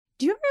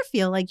Do you ever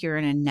feel like you're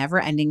in a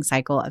never-ending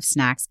cycle of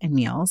snacks and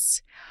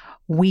meals?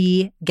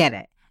 We get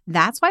it.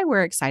 That's why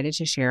we're excited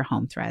to share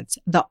Home Threads,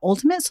 the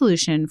ultimate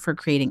solution for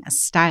creating a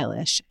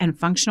stylish and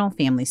functional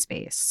family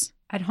space.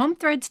 At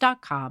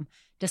homethreads.com,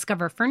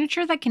 discover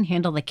furniture that can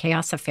handle the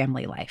chaos of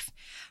family life.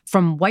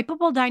 From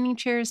wipeable dining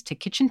chairs to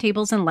kitchen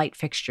tables and light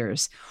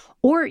fixtures.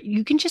 Or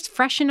you can just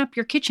freshen up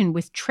your kitchen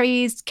with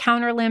trays,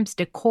 counter lamps,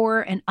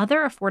 decor, and other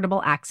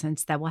affordable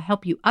accents that will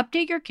help you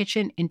update your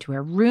kitchen into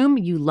a room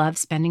you love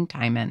spending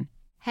time in.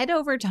 Head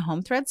over to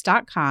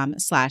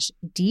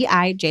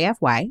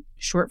homethreads.com/DIJFY,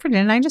 short for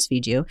Didn't I Just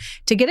Feed You,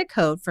 to get a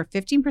code for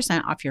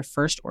 15% off your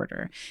first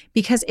order.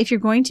 Because if you're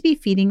going to be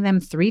feeding them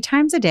 3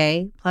 times a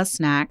day, plus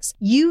snacks,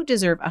 you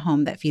deserve a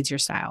home that feeds your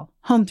style.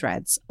 Home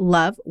Threads,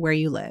 love where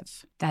you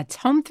live. That's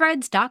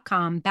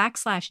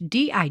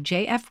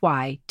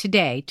homethreads.com/DIJFY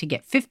today to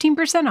get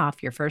 15%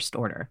 off your first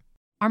order.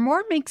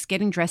 Armoire makes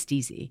getting dressed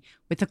easy.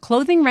 With a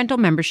clothing rental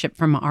membership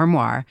from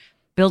Armoire,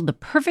 build the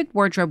perfect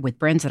wardrobe with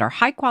brands that are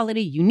high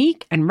quality,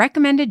 unique, and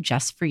recommended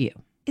just for you.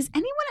 Is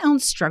anyone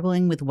else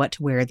struggling with what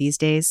to wear these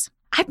days?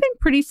 I've been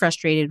pretty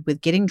frustrated with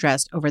getting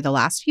dressed over the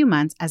last few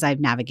months as I've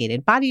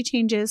navigated body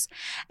changes,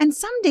 and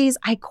some days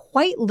I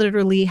quite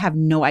literally have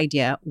no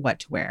idea what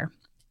to wear.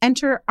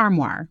 Enter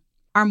Armoire.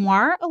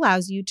 Armoire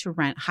allows you to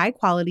rent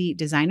high-quality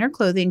designer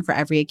clothing for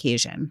every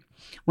occasion.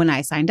 When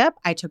I signed up,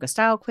 I took a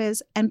style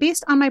quiz, and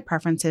based on my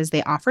preferences,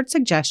 they offered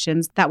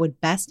suggestions that would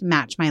best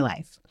match my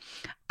life.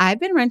 I've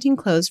been renting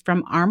clothes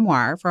from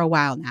Armoire for a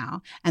while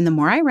now, and the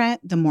more I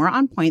rent, the more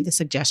on point the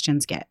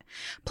suggestions get.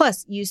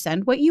 Plus, you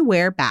send what you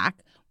wear back,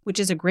 which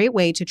is a great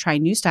way to try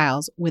new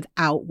styles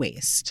without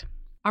waste.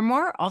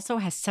 Armoire also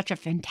has such a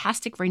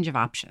fantastic range of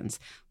options.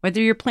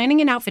 Whether you're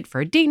planning an outfit for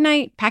a date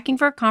night, packing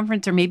for a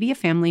conference, or maybe a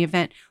family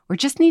event, or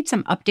just need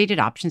some updated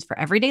options for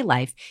everyday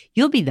life,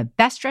 you'll be the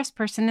best dressed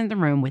person in the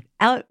room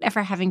without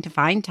ever having to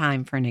find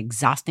time for an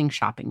exhausting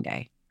shopping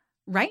day.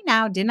 Right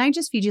now, Didn't I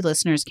Just Feed You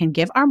listeners can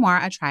give Armoire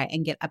a try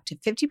and get up to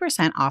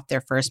 50% off their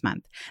first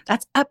month.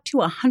 That's up to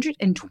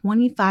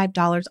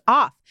 $125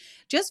 off.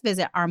 Just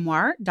visit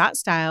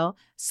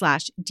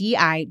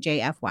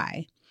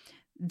armoire.style/DIJFY.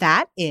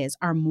 That is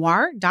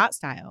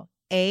armoire.style,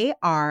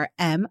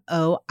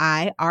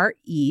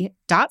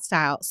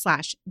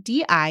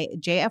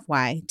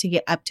 ARMOIRE.style/DIJFY to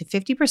get up to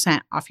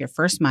 50% off your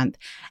first month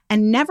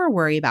and never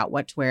worry about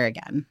what to wear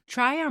again.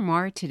 Try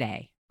Armoire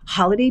today.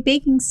 Holiday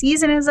baking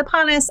season is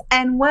upon us,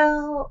 and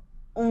well,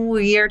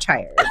 we're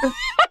tired.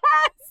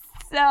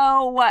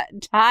 So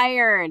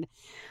tired.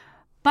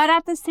 But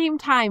at the same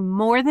time,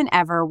 more than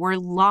ever, we're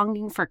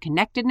longing for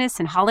connectedness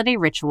and holiday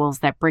rituals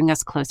that bring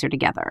us closer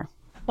together.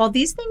 While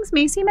these things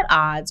may seem at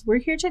odds, we're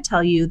here to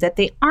tell you that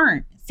they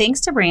aren't,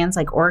 thanks to brands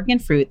like Oregon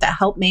Fruit that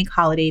help make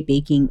holiday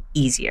baking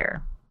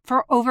easier.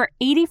 For over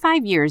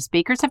 85 years,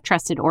 bakers have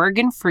trusted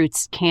Oregon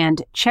Fruit's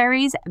canned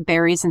cherries,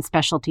 berries, and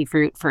specialty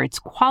fruit for its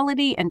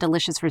quality and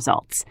delicious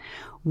results.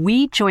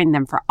 We join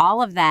them for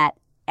all of that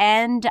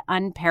and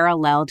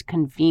unparalleled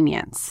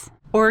convenience.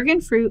 Oregon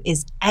Fruit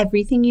is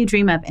everything you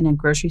dream of in a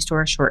grocery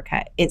store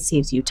shortcut. It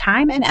saves you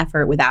time and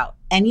effort without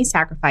any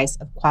sacrifice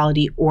of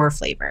quality or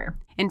flavor.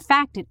 In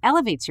fact, it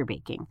elevates your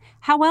baking.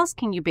 How else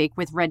can you bake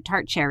with red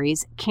tart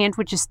cherries, canned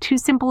with just 2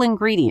 simple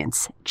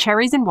ingredients,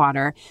 cherries and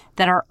water,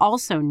 that are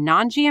also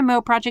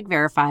non-GMO project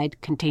verified,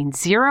 contain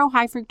 0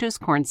 high fructose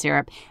corn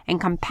syrup,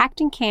 and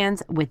compact in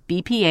cans with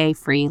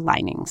BPA-free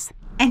linings?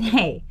 And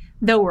hey,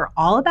 though we're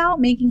all about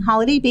making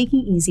holiday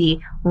baking easy,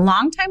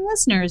 longtime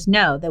listeners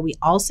know that we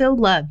also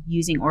love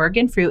using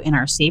Oregon Fruit in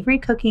our savory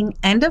cooking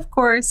and, of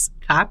course,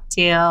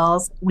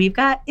 cocktails. We've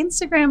got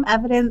Instagram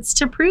evidence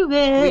to prove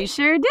it. We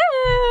sure do.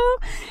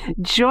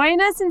 Join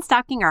us in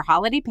stocking our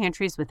holiday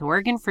pantries with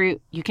Oregon Fruit.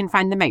 You can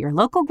find them at your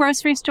local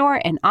grocery store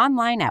and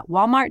online at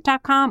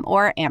walmart.com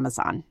or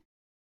Amazon.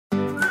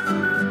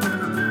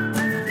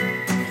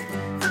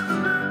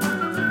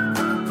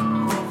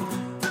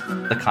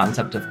 The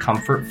concept of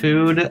comfort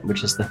food,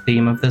 which is the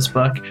theme of this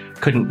book,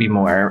 couldn't be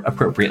more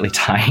appropriately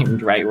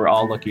timed, right? We're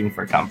all looking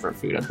for comfort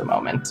food at the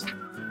moment.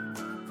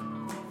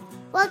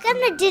 Welcome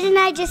to Didn't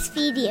I Just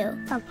Feed You?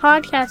 A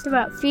podcast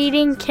about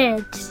feeding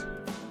kids.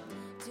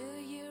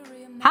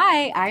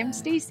 Hi, I'm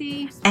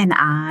Stacy. And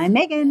I'm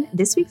Megan.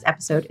 This week's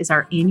episode is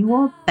our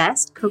annual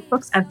Best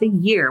Cookbooks of the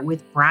Year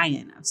with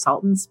Brian of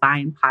Salt and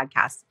Spine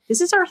podcast.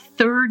 This is our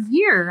 3rd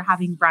year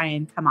having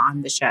Brian come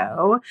on the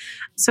show.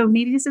 So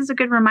maybe this is a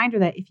good reminder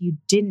that if you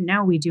didn't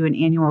know we do an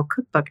annual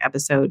cookbook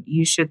episode,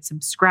 you should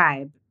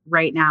subscribe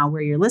right now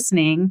where you're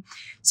listening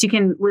so you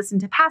can listen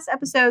to past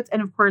episodes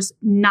and, of course,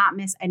 not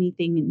miss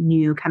anything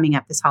new coming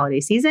up this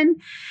holiday season.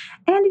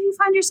 And if you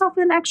find yourself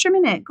with an extra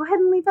minute, go ahead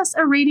and leave us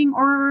a rating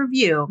or a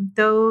review.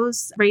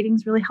 Those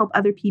ratings really help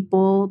other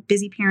people,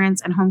 busy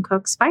parents and home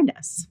cooks, find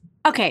us.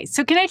 Okay,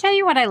 so can I tell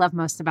you what I love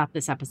most about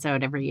this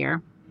episode every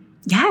year?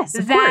 Yes,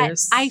 of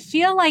course. I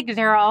feel like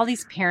there are all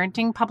these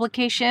parenting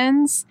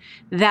publications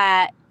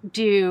that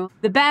do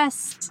the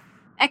best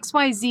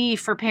XYZ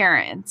for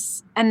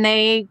parents, and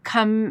they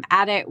come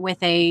at it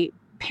with a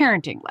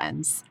parenting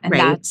lens. And Right.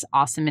 that's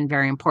awesome and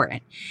very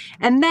important.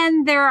 And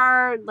then there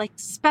are like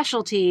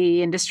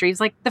specialty industries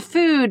like the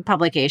food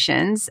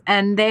publications,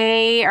 and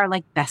they are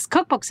like best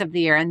cookbooks of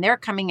the year. And they're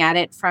coming at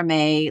it from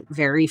a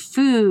very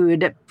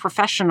food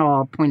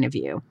professional point of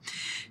view.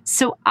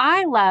 So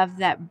I love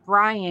that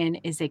Brian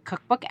is a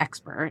cookbook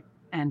expert,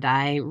 and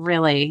I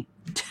really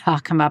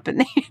talk him up in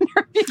the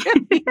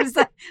interview. He was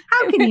like,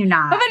 How can you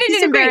not? but I He's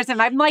didn't a great- embarrass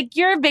him. I'm like,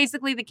 you're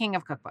basically the king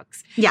of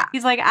cookbooks. Yeah.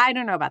 He's like, I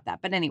don't know about that.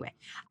 But anyway,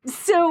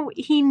 so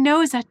he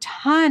knows a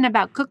ton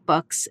about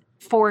cookbooks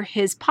for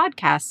his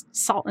podcast,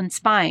 Salt and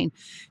Spine.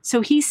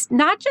 So he's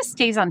not just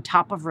stays on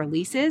top of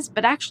releases,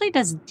 but actually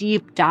does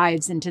deep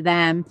dives into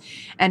them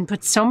and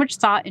puts so much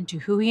thought into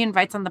who he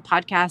invites on the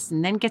podcast,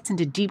 and then gets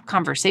into deep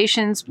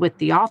conversations with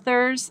the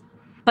authors.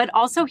 But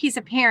also he's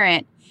a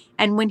parent.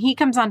 And when he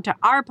comes onto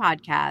our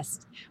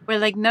podcast, we're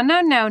like, no,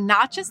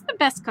 not just the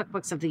best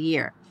cookbooks of the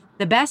year,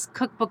 the best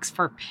cookbooks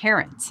for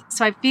parents.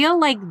 So I feel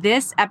like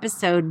this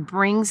episode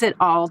brings it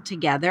all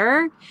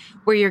together,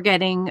 where you're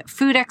getting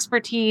food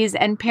expertise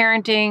and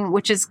parenting,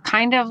 which is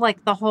kind of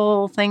like the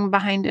whole thing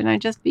behind And I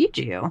Just Feed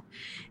You.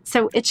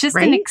 So it's just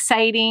an Right?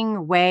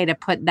 exciting way to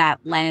put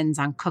that lens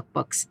on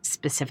cookbooks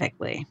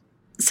specifically.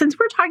 Since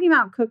we're talking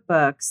about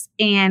cookbooks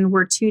and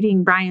we're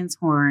tooting Brian's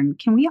horn,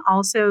 can we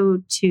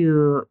also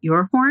toot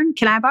your horn?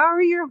 Can I borrow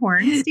your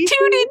horn, Stacey? Toot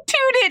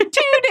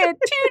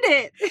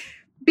it.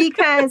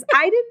 Because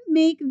I didn't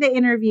make the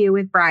interview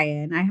with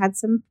Brian. I had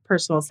some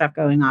personal stuff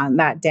going on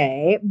that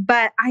day,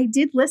 but I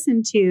did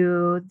listen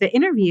to the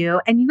interview,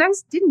 and you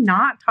guys did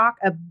not talk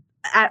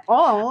at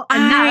all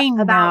I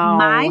enough about know.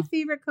 my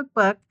favorite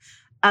cookbook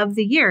of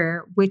the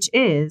year, which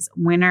is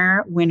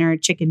Winner, Winner,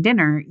 Chicken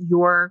Dinner,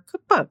 your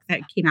cookbook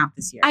that came out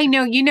this year. I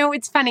know.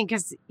 It's funny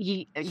because,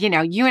 you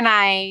and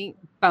I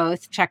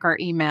both check our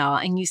email,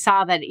 and you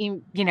saw that,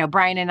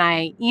 Brian and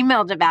I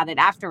emailed about it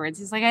afterwards.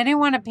 He's like, I didn't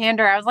want to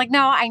pander. I was like,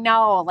 no, I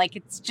know. Like,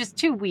 it's just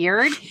too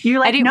weird. You're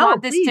like, I didn't no,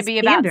 want this to please,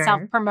 be pander. about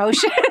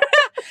self-promotion.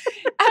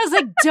 I was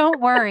like, don't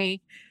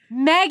worry.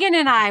 Megan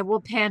and I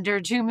will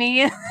pander to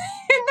me in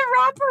the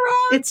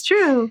wraparound. It's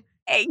true.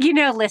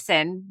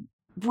 Listen,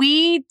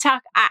 we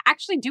talk,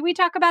 actually, do we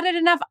talk about it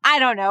enough? I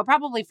don't know,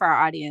 probably for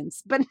our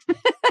audience, but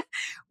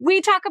we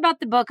talk about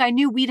the book. I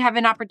knew we'd have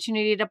an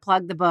opportunity to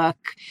plug the book.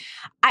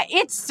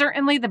 It's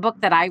certainly the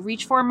book that I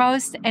reach for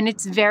most. And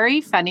it's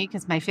very funny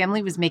because my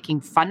family was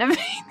making fun of me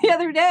the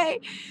other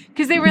day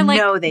because they were like,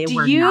 No, they do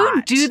were you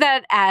not. do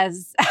that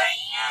as...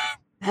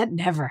 That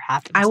never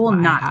happens. I will in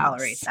my not house.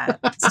 tolerate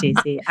that,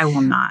 Stacey. I will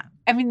not.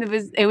 I mean,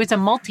 it was a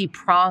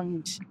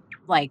multi-pronged,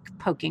 like,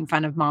 poking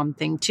fun of mom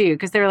thing too,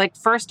 because they were like,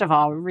 first of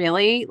all,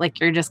 really,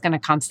 like, you're just going to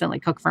constantly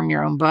cook from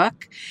your own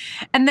book,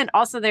 and then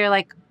also they're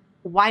like,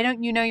 why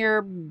don't you know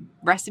your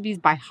recipes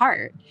by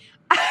heart?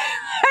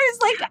 I was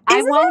like, I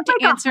Isn't it won't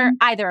like answer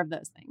either of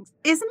those things.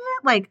 Isn't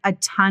it like a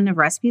ton of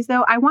recipes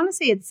though? I want to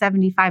say it's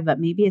 75, but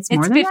maybe it's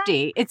more It's than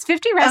 50. It's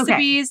 50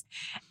 recipes.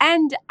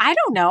 And I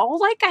don't know,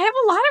 like, I have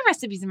a lot of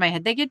recipes in my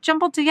head. They get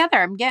jumbled together.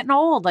 I'm getting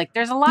old. Like,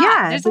 there's a lot.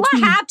 Yeah, There's a lot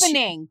between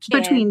happening,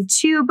 kids. Between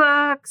 2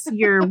 books,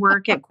 your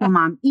work at Cool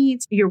Mom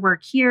Eats, your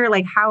work here,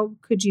 like how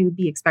could you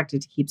be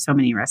expected to keep so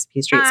many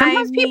recipes straight?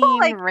 Sometimes people mean,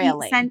 like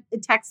really.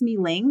 text me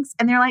links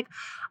and they're like,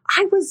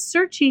 I was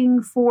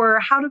searching for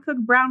how to cook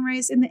brown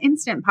rice in the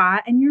Instant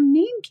Pot and your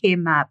name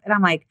came up. And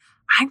I'm like,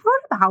 I wrote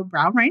about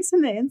brown rice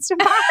in the Instant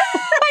Pot.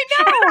 I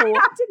know. I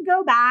have to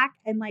go back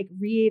and like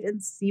read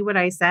and see what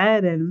I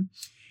said. And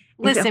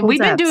if it Listen, holds we've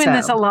been up, doing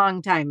this so. a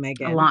long time,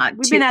 Megan. A lot.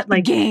 We've been at the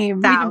like, game.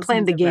 We've been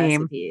playing the thousands of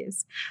game.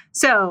 recipes.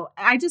 So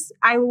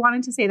I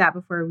wanted to say that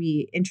before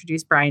we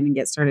introduce Brian and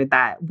get started,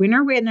 that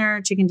Winner,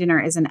 Winner, Chicken Dinner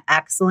is an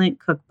excellent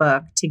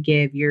cookbook to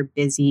give your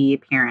busy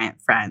parent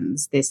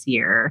friends this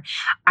year.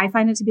 I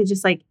find it to be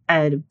just like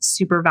a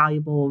super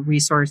valuable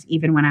resource,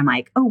 even when I'm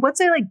like, oh, what's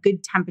a like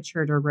good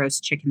temperature to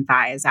roast chicken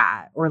thighs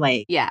at? Or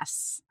like,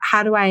 Yes.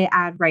 how do I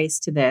add rice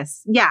to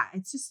this? Yeah,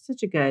 it's just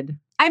such a good.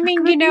 I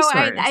mean, good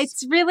resource.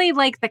 it's really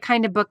like the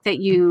kind of book that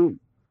you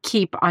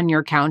keep on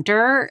your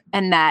counter,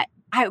 and that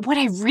what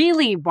I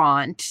really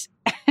want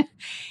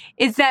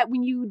is that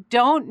when you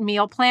don't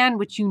meal plan,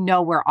 which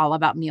we're all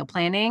about meal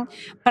planning,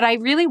 but I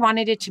really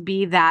wanted it to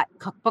be that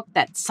cookbook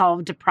that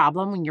solved a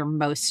problem when you're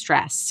most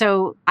stressed.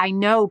 So I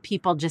know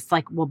people just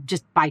like, will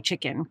just buy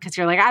chicken because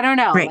you're like, I don't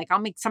know, Right. like I'll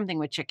make something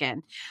with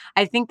chicken.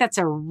 I think that's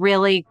a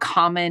really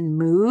common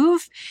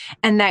move,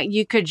 and that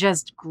you could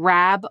just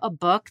grab a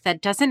book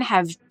that doesn't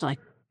have like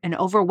an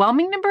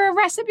overwhelming number of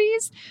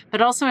recipes,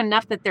 but also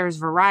enough that there's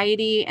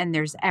variety and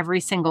there's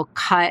every single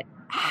cut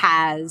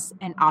has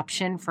an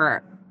option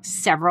for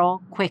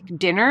several quick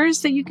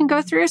dinners that you can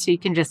go through. So you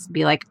can just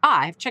be like,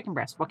 I have chicken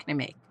breast. What can I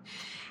make?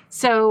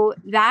 So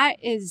that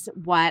is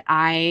what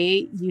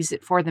I use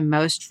it for the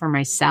most for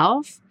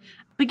myself.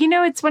 But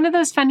it's one of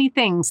those funny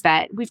things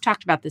that we've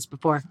talked about this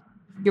before.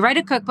 You write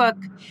a cookbook,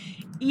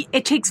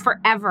 it takes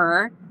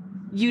forever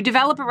you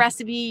develop a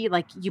recipe,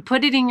 like you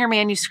put it in your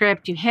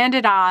manuscript, you hand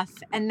it off,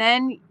 and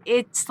then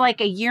it's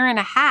like a year and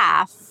a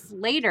half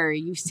later,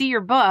 you see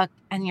your book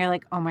and you're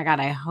like, oh my God,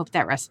 I hope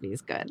that recipe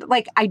is good.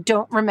 Like, I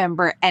don't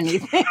remember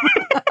anything.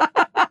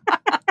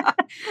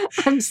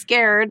 I'm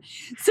scared.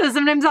 So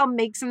sometimes I'll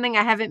make something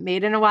I haven't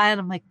made in a while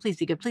and I'm like, please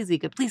be good, please be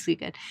good, please be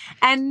good.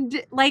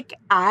 And like,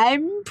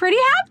 I'm pretty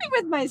happy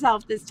with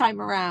myself this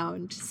time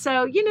around.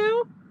 So,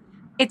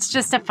 it's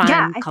just a fun,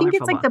 I think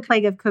it's like book. the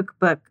plague of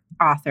cookbook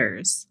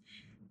authors.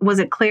 Was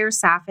it Claire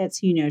Saffitz?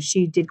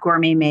 She did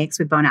Gourmet Makes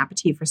with Bon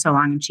Appetit for so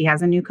long, and she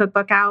has a new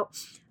cookbook out.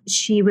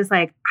 She was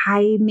like,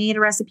 I made a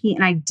recipe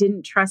and I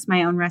didn't trust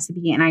my own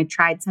recipe, and I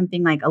tried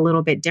something like a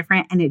little bit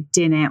different and it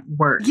didn't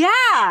work.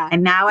 Yeah.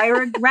 And now I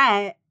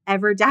regret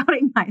ever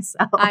doubting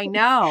myself. I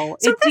know.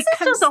 So this is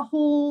just a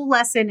whole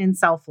lesson in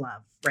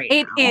self-love right now.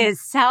 It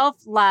is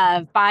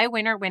self-love by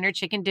Winner Winner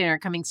Chicken Dinner,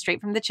 coming straight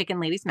from the chicken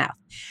lady's mouth.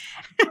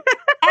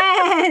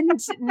 And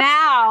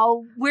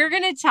now we're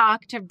going to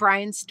talk to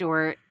Brian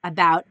Stewart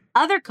about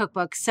other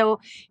cookbooks. So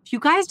if you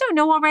guys don't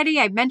know already,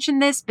 I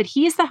mentioned this, but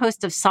he is the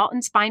host of Salt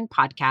and Spine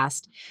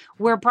podcast,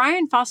 where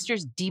Brian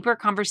fosters deeper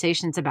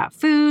conversations about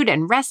food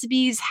and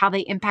recipes, how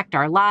they impact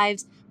our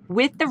lives,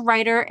 with the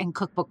writer and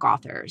cookbook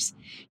authors.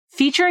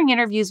 Featuring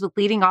interviews with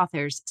leading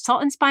authors,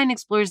 Salt and Spine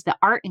explores the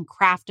art and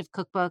craft of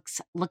cookbooks,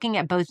 looking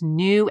at both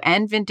new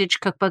and vintage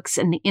cookbooks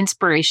and the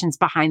inspirations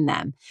behind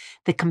them,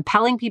 the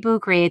compelling people who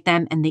create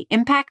them, and the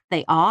impact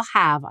they all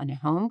have on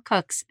home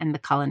cooks and the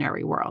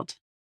culinary world.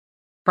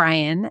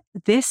 Brian,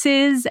 this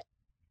is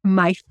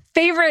my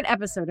favorite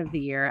episode of the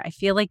year. I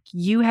feel like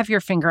you have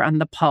your finger on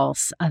the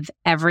pulse of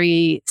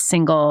every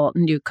single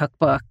new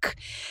cookbook.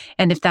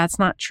 And if that's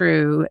not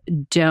true,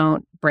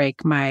 don't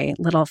break my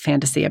little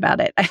fantasy about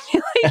it. I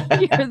feel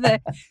like you're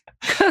the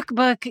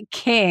cookbook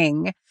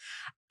king.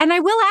 And I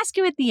will ask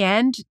you at the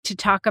end to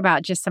talk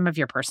about just some of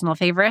your personal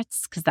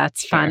favorites, because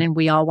that's fun and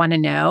we all want to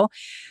know.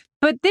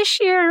 But this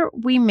year,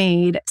 we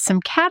made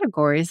some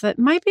categories that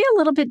might be a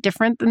little bit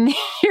different than the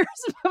years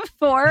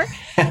before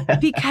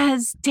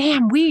because,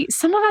 damn,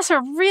 some of us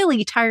are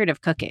really tired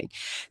of cooking.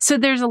 So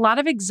there's a lot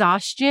of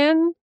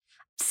exhaustion.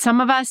 Some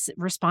of us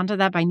respond to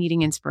that by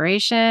needing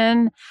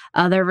inspiration.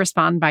 Others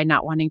respond by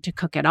not wanting to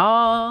cook at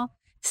all.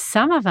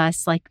 Some of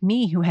us, like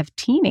me, who have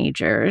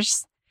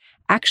teenagers,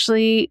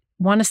 actually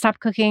want to stop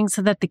cooking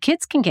so that the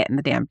kids can get in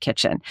the damn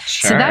kitchen.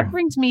 Sure. So that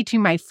brings me to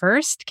my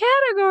first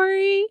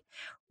category.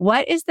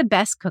 What is the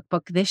best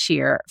cookbook this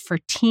year for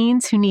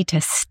teens who need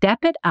to step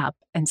it up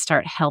and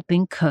start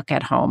helping cook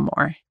at home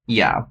more?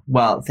 Yeah.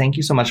 Well, thank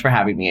you so much for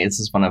having me. This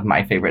is one of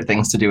my favorite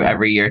things to do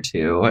every year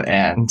too.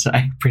 And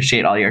I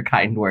appreciate all your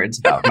kind words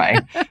about my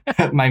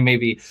my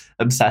maybe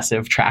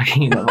obsessive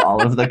tracking of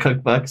all of the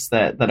cookbooks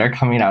that are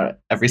coming out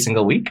every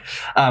single week.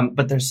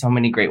 But there's so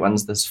many great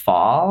ones this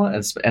fall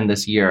and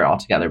this year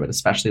altogether, but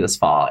especially this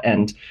fall.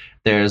 And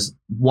there's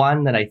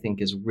one that I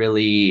think is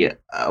really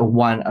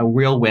a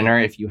real winner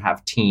if you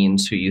have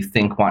teens who you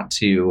think want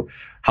to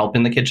help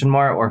in the kitchen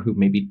more, or who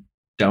maybe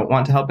don't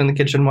want to help in the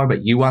kitchen more,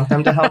 but you want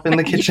them to help in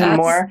the kitchen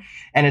more.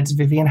 And it's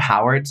Vivian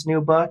Howard's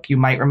new book. You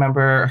might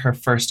remember her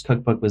first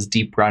cookbook was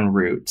Deep Run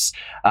Roots,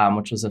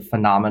 which was a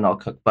phenomenal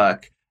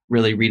cookbook,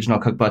 really regional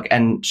cookbook.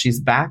 And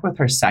she's back with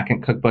her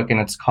second cookbook, and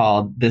it's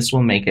called This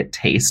Will Make It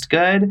Taste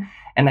Good.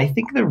 And I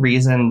think the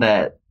reason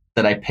that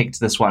I picked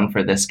this one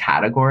for this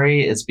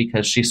category is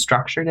because she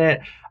structured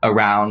it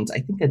around, I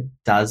think, a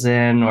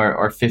dozen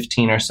or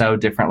 15 or so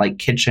different like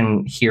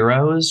kitchen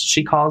heroes,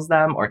 she calls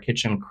them, or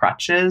kitchen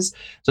crutches.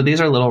 So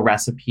these are little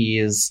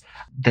recipes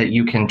that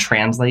you can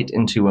translate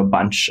into a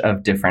bunch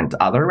of different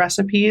other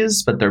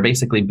recipes, but they're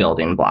basically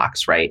building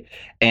blocks, right?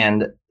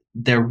 And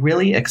they're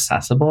really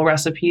accessible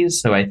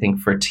recipes. So I think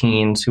for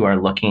teens who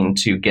are looking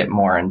to get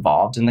more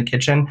involved in the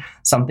kitchen,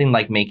 something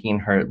like making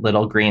her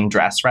little green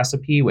dress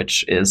recipe,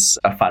 which is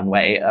a fun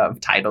way of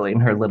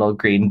titling her little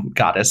green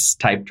goddess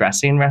type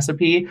dressing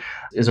recipe,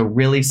 is a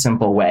really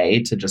simple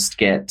way to just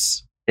get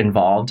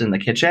involved in the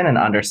kitchen and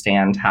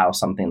understand how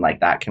something like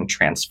that can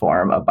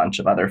transform a bunch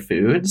of other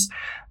foods.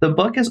 The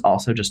book is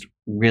also just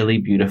really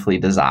beautifully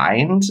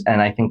designed.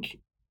 And I think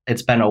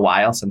it's been a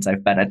while since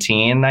I've been a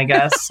teen, I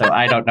guess. So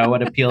I don't know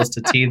what appeals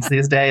to teens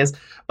these days,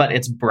 but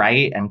it's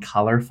bright and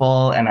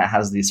colorful, and it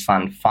has these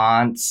fun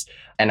fonts,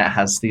 and it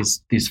has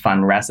these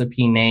fun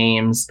recipe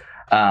names.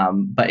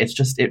 But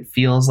it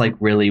feels like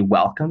really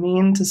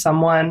welcoming to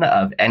someone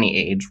of any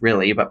age,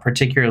 really, but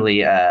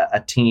particularly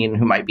a teen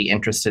who might be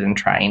interested in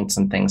trying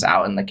some things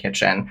out in the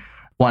kitchen.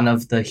 One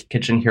of the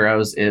kitchen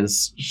heroes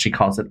is, she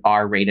calls it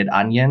R-rated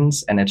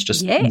onions, and it's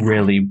just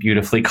really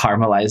beautifully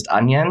caramelized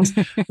onions,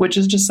 which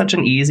is just such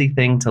an easy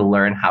thing to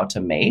learn how to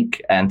make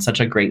and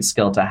such a great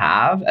skill to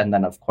have. And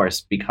then, of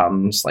course,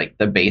 becomes like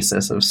the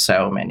basis of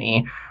so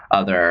many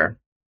other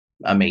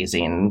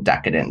amazing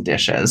decadent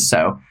dishes.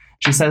 So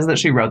she says that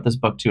she wrote this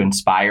book to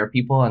inspire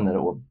people and that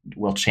it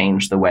will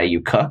change the way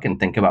you cook and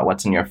think about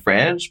what's in your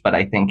fridge. But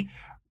I think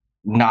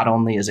not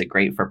only is it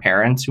great for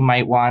parents who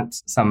might want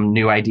some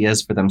new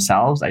ideas for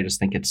themselves, I just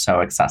think it's so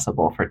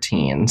accessible for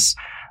teens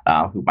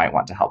who might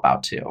want to help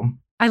out too.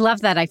 I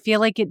love that. I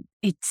feel like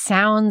it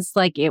sounds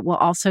like it will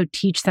also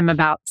teach them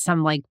about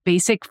some like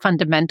basic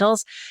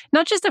fundamentals,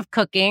 not just of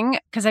cooking,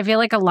 because I feel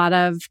like a lot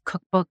of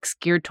cookbooks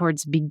geared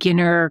towards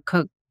beginner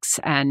cooks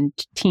and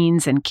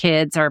teens and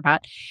kids are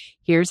about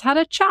here's how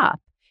to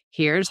chop.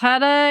 Here's how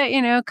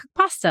to, cook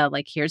pasta.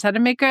 Like, here's how to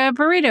make a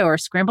burrito or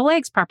scramble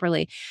eggs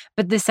properly.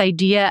 But this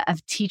idea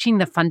of teaching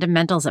the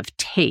fundamentals of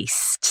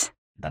taste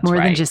That's more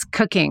right. than just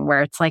cooking,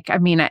 where it's like,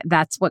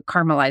 that's what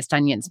caramelized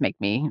onions make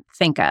me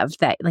think of.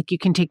 That like you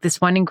can take this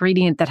one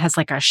ingredient that has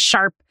like a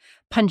sharp,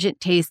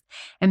 pungent taste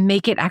and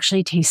make it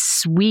actually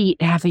taste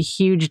sweet, have a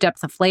huge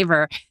depth of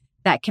flavor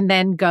that can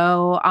then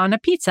go on a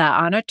pizza,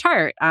 on a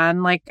tart,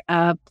 on like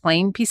a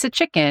plain piece of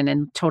chicken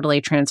and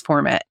totally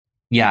transform it.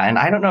 Yeah, and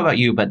I don't know about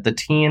you, but the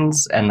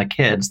teens and the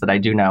kids that I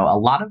do know, a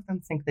lot of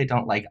them think they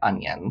don't like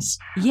onions.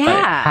 Yeah.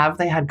 But have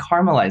they had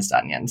caramelized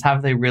onions?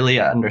 Have they really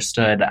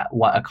understood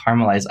what a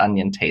caramelized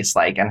onion tastes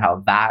like and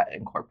how that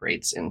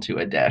incorporates into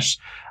a dish?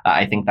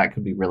 I think that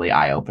could be really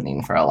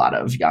eye-opening for a lot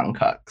of young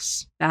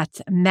cooks. That's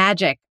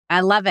magic. I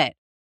love it.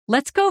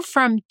 Let's go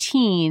from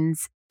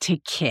teens to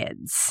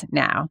kids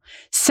now.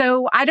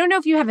 So I don't know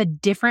if you have a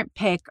different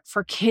pick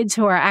for kids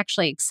who are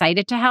actually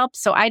excited to help.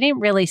 So I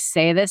didn't really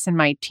say this in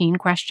my teen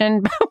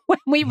question, but when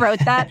we wrote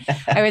that,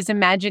 I was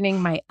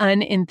imagining my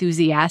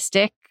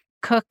unenthusiastic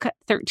cook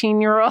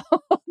 13-year-old,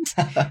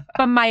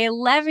 but my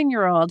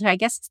 11-year-old, who I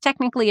guess it's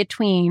technically a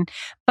tween,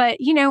 but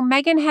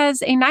Megan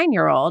has a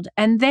 9-year-old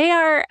and they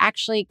are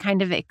actually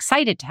kind of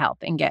excited to help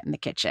and get in the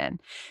kitchen.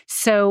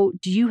 So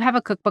do you have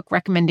a cookbook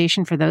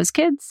recommendation for those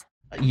kids?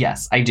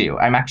 Yes, I do.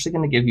 I'm actually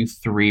going to give you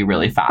 3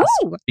 really fast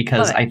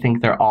because I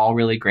think they're all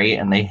really great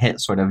and they hit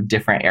sort of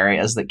different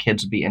areas that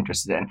kids would be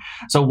interested in.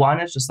 So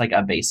one is just like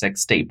a basic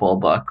staple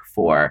book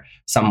for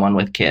someone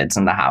with kids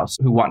in the house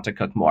who want to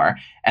cook more.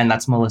 And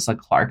that's Melissa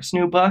Clark's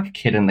new book,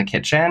 Kid in the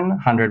Kitchen,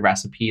 100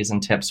 Recipes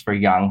and Tips for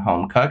Young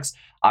Home Cooks.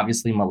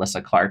 Obviously,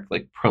 Melissa Clark,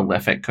 like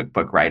prolific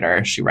cookbook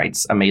writer. She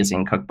writes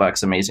amazing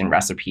cookbooks, amazing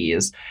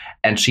recipes,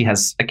 and she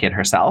has a kid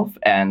herself.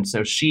 And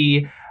so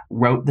she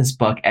wrote this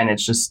book and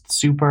it's just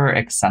super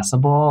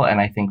accessible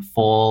and I think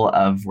full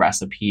of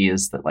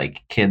recipes that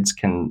like kids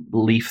can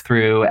leaf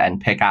through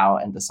and pick out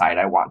and decide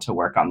I want to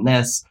work on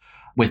this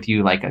with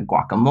you, like a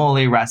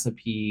guacamole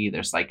recipe.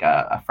 There's like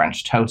a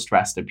French toast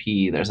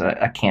recipe. There's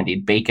a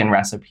candied bacon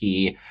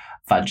recipe,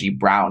 fudgy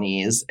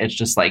brownies. It's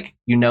just like,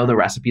 the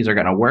recipes are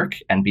going to work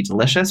and be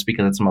delicious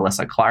because it's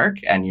Melissa Clark.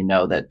 And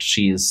that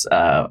she's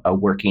a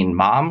working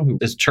mom who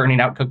is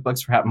churning out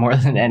cookbooks for more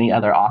than any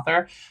other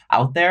author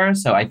out there.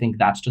 So I think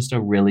that's just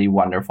a really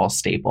wonderful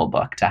staple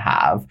book to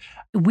have.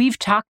 We've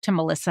talked to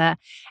Melissa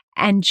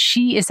and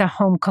she is a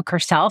home cook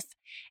herself.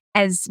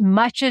 As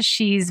much as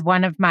she's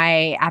one of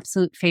my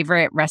absolute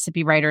favorite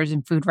recipe writers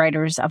and food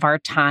writers of our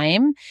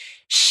time,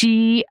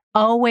 she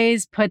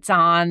always puts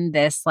on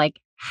this like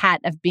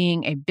hat of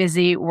being a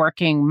busy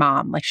working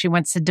mom. Like she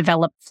wants to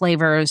develop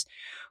flavors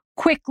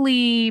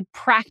quickly,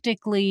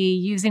 practically,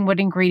 using what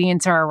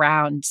ingredients are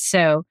around.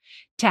 So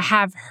to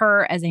have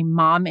her as a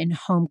mom and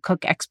home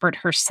cook expert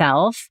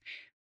herself,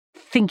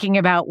 thinking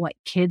about what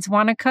kids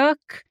want to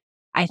cook,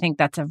 I think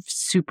that's a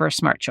super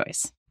smart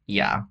choice.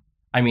 Yeah.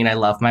 I mean, I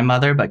love my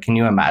mother, but can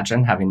you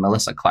imagine having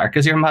Melissa Clark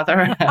as your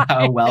mother?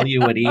 How well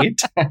you would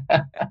eat.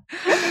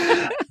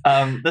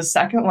 The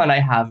second one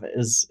I have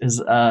is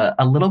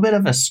a little bit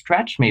of a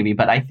stretch maybe,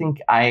 but I think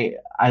I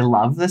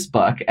love this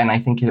book and I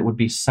think it would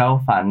be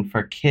so fun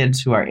for kids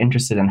who are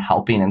interested in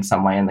helping in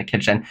some way in the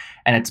kitchen.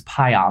 And it's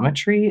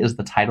Pieometry is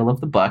the title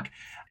of the book.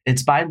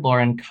 It's by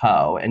Lauren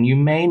Coe, and you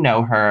may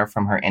know her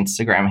from her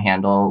Instagram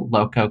handle,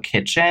 Loco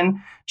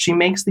Kitchen. She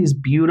makes these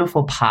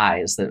beautiful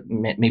pies that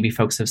maybe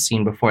folks have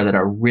seen before that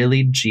are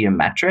really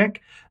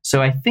geometric.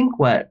 So I think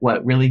what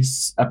really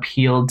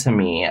appealed to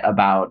me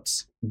about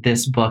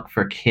this book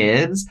for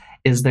kids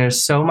is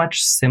there's so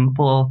much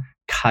simple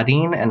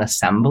cutting and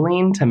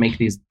assembling to make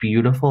these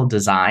beautiful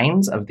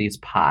designs of these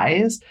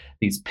pies,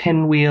 these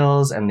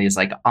pinwheels and these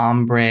like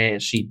ombre.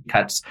 She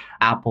cuts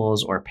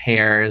apples or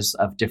pears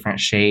of different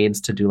shades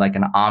to do like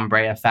an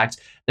ombre effect.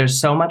 There's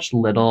so many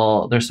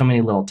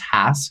little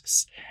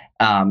tasks.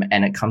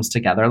 And it comes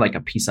together like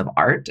a piece of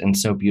art and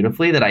so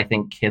beautifully that I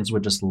think kids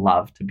would just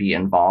love to be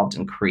involved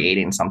in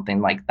creating something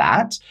like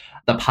that.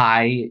 The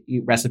pie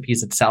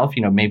recipes itself,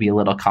 may be a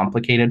little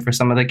complicated for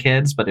some of the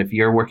kids, but if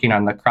you're working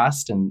on the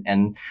crust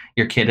and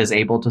your kid is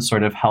able to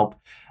sort of help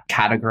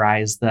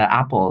categorize the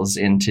apples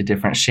into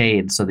different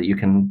shades so that you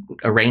can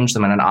arrange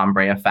them in an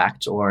ombre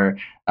effect or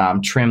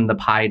trim the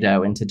pie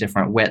dough into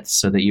different widths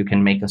so that you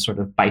can make a sort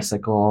of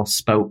bicycle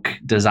spoke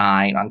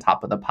design on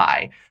top of the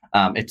pie.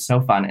 It's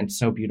so fun and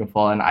so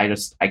beautiful. And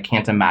I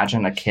can't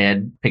imagine a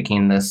kid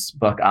picking this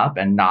book up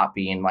and not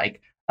being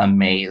like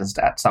amazed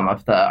at some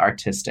of the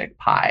artistic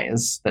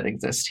pies that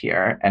exist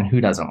here. And who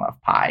doesn't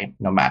love pie,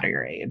 no matter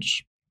your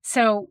age?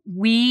 So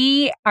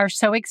we are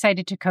so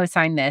excited to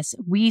co-sign this.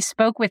 We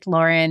spoke with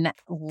Lauren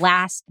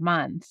last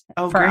month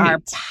for our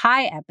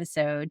pie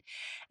episode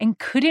and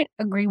couldn't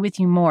agree with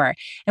you more.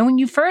 And when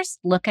you first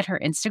look at her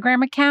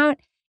Instagram account,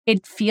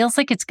 It feels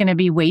like it's going to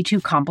be way too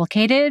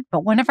complicated.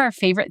 But one of our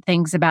favorite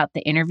things about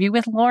the interview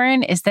with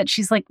Lauren is that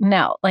she's like,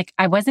 no, like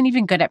I wasn't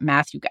even good at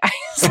math, you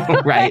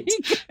guys. Right.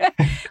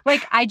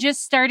 like I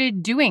just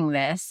started doing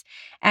this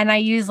and I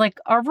use like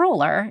a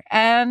ruler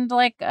and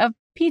like a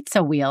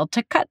pizza wheel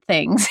to cut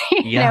things.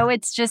 You know,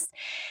 it's just,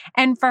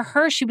 and for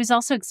her, she was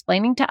also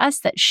explaining to us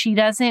that she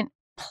doesn't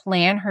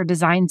plan her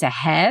designs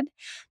ahead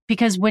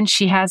because when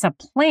she has a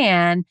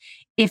plan,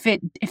 if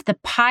the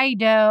pie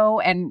dough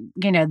and,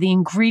 you know, the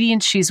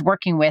ingredients she's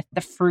working with,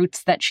 the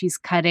fruits that she's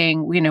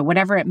cutting, you know,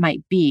 whatever it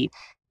might be,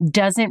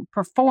 doesn't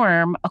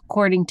perform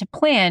according to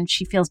plan,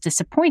 she feels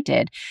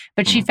disappointed.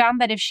 But she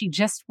found that if she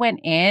just went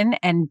in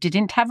and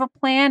didn't have a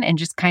plan and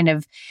just kind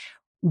of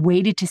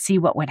waited to see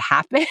what would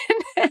happen,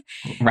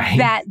 right,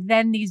 that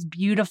then these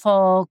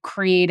beautiful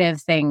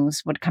creative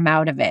things would come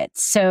out of it.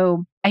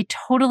 So I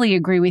totally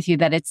agree with you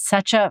that it's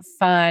such a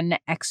fun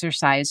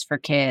exercise for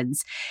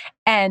kids.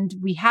 And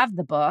we have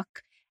the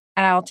book.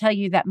 And I'll tell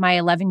you that my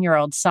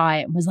 11-year-old saw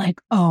it and was like,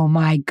 oh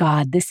my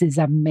God, this is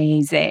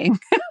amazing.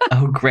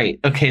 Oh, great.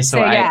 Okay, so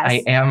yes.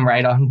 I am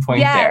right on point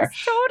there.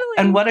 Totally.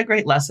 And what a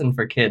great lesson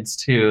for kids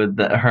too,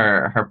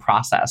 her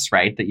process,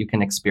 right? That you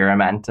can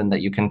experiment and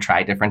that you can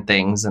try different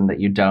things and that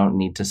you don't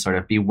need to sort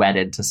of be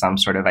wedded to some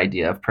sort of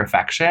idea of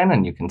perfection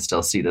and you can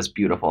still see this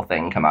beautiful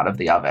thing come out of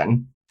the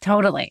oven.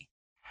 Totally.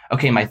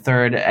 Okay, my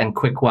third and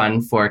quick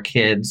one for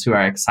kids who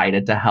are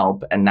excited to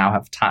help and now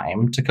have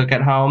time to cook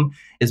at home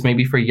is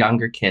maybe for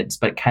younger kids.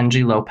 But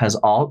Kenji Lopez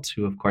Alt,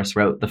 who of course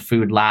wrote The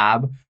Food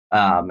Lab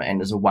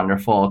and is a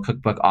wonderful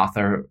cookbook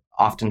author,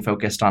 often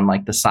focused on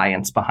like the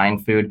science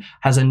behind food,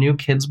 has a new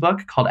kids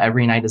book called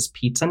Every Night is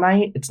Pizza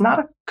Night. It's not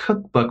a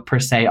cookbook per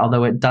se,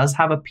 although it does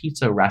have a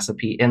pizza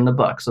recipe in the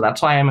book. So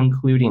that's why I'm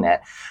including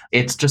it.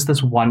 It's just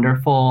this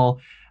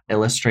wonderful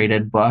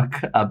illustrated book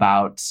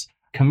about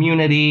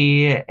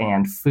community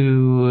and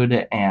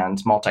food and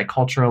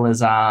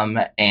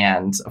multiculturalism.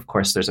 And of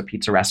course, there's a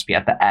pizza recipe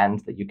at the end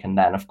that you can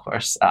then, of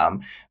course,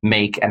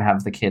 make and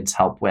have the kids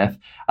help with.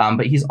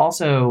 But he's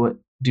also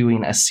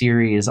doing a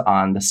series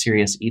on the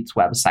Serious Eats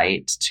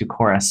website to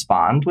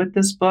correspond with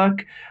this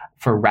book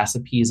for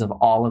recipes of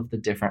all of the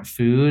different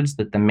foods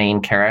that the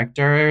main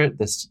character,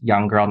 this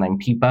young girl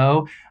named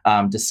Pipo,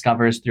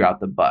 discovers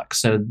throughout the book.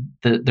 So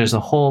there's a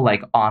whole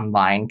like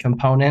online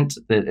component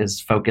that is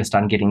focused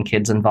on getting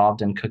kids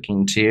involved in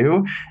cooking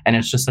too. And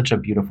it's just such a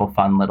beautiful,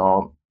 fun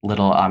little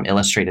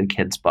illustrated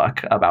kids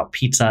book about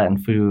pizza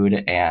and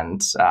food.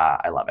 And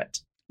I love it.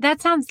 That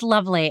sounds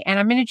lovely. And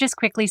I'm going to just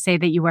quickly say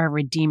that you are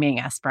redeeming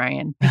us,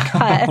 Brian,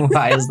 because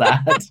why is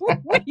that?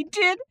 We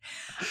did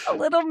a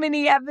little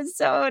mini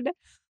episode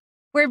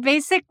where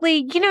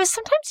basically, you know,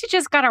 sometimes you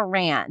just got to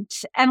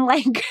rant and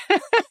like,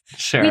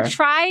 sure. We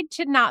tried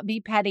to not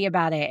be petty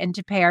about it and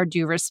to pay our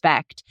due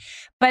respect.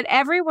 But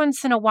every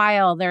once in a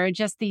while, there are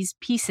just these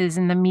pieces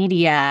in the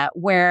media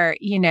where,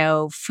 you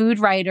know, food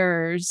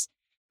writers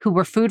who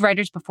were food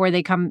writers before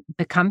they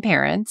become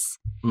parents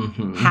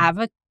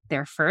have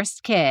their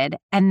first kid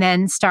and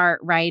then start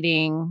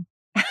writing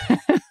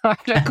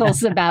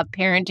articles about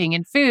parenting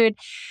and food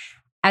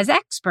as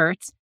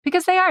experts.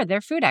 Because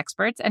they're food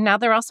experts, and now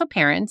they're also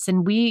parents.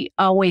 And we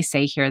always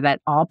say here that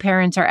all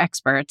parents are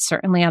experts,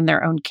 certainly on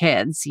their own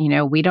kids. You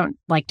know, we don't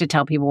like to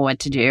tell people what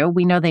to do.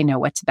 We know they know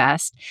what's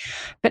best.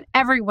 But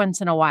every once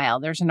in a while,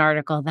 there's an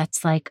article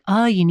that's like,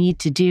 all you need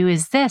to do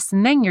is this,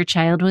 and then your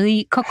child will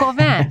eat coq au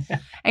vin.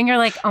 And you're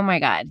like, oh my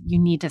God, you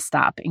need to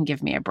stop and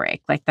give me a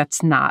break. Like,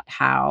 that's not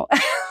how...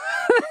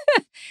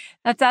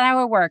 That's not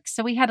how it works.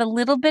 So we had a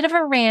little bit of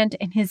a rant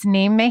and his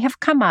name may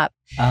have come up.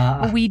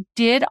 We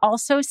did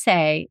also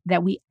say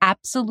that we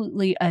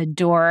absolutely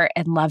adore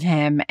and love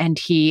him. And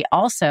he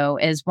also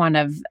is one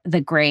of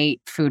the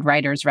great food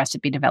writers,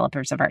 recipe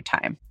developers of our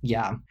time.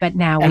 Yeah. But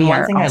now and we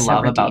one are thing also I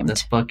love redeemed. about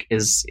this book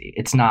is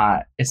it's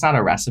not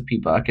a recipe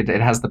book. It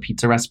has the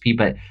pizza recipe,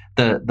 but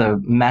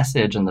the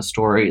message and the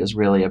story is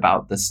really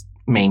about this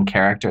main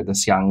character,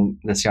 this young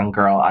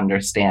girl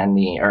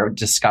understanding or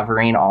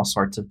discovering all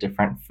sorts of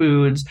different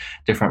foods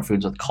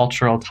with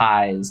cultural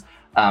ties.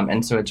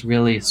 And so it's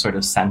really sort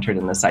of centered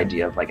in this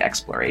idea of like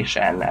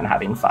exploration and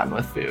having fun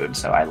with food.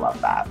 So I love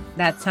that.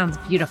 That sounds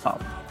beautiful.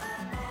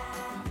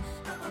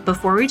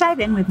 Before we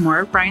dive in with more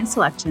of Brian's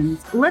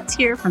selections, let's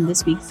hear from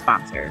this week's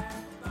sponsor.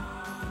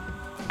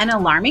 An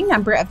alarming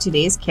number of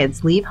today's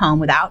kids leave home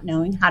without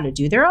knowing how to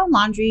do their own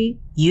laundry,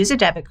 use a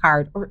debit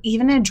card, or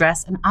even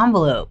address an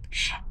envelope.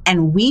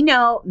 And we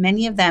know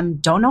many of them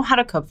don't know how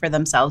to cook for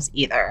themselves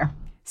either.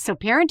 So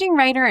parenting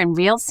writer and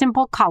Real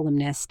Simple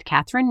columnist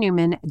Catherine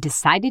Newman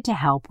decided to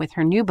help with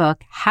her new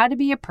book, How to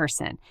Be a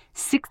Person,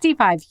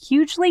 65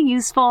 hugely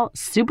useful,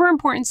 super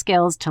important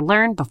skills to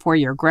learn before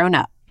you're grown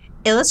up.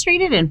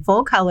 Illustrated in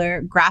full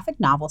color, graphic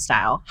novel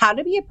style, How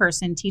to Be a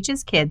Person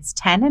teaches kids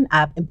 10 and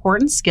up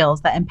important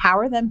skills that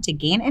empower them to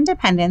gain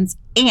independence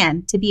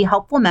and to be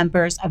helpful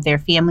members of their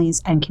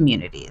families and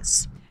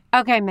communities.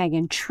 Okay,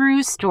 Megan,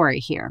 true story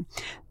here.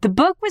 The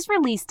book was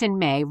released in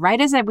May, right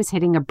as I was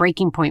hitting a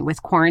breaking point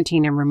with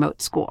quarantine and remote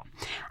school.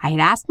 I had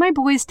asked my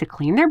boys to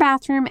clean their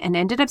bathroom and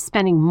ended up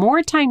spending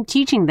more time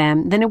teaching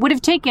them than it would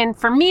have taken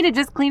for me to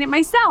just clean it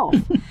myself.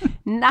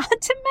 Not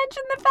to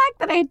mention the fact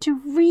that I had to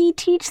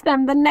reteach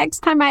them the next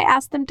time I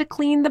asked them to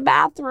clean the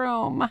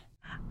bathroom.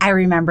 I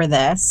remember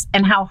this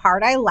and how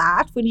hard I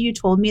laughed when you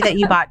told me that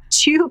you bought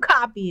 2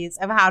 copies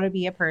of How to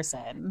Be a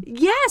Person.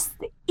 Yes,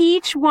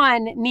 each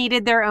one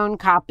needed their own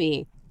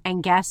copy.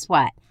 And guess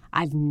what?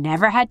 I've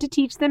never had to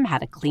teach them how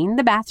to clean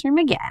the bathroom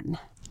again.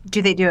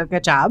 Do they do a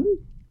good job?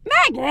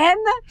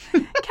 Megan,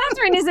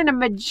 Catherine isn't a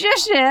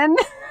magician.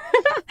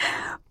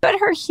 But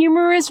her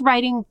humorous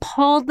writing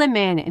pulled them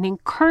in and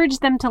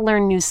encouraged them to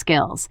learn new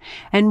skills.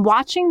 And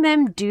watching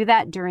them do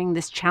that during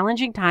this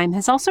challenging time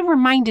has also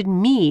reminded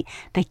me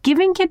that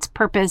giving kids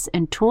purpose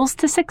and tools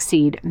to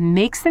succeed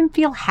makes them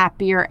feel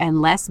happier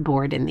and less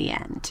bored in the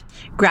end.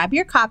 Grab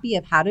your copy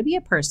of How to Be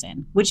a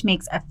Person, which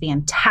makes a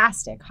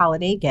fantastic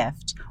holiday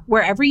gift,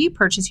 wherever you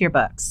purchase your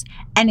books.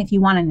 And if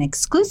you want an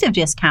exclusive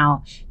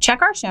discount,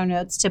 check our show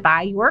notes to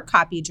buy your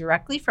copy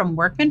directly from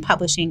Workman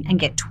Publishing and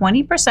get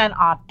 20%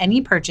 off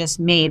any purchase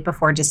made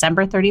before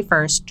December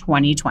 31st,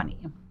 2020.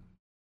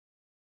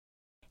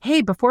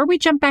 Hey, before we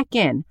jump back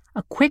in,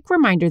 a quick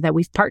reminder that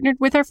we've partnered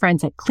with our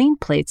friends at Clean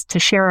Plates to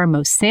share our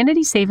most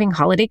sanity-saving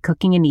holiday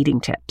cooking and eating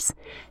tips.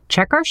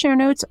 Check our show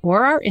notes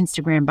or our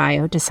Instagram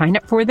bio to sign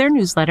up for their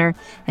newsletter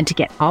and to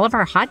get all of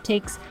our hot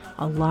takes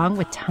along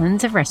with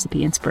tons of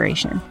recipe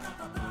inspiration.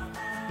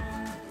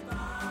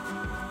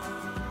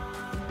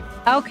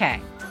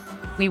 Okay,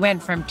 we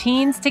went from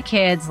teens to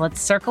kids.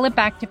 Let's circle it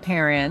back to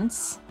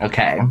parents.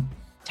 Okay.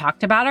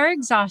 Talked about our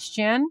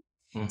exhaustion.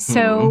 Mm-hmm.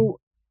 So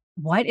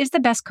what is the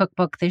best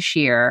cookbook this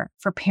year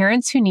for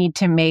parents who need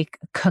to make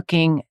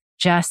cooking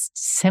just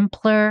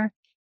simpler,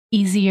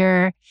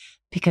 easier?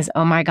 Because,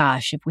 oh my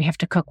gosh, if we have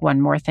to cook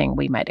one more thing,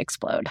 we might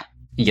explode.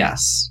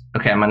 Yes.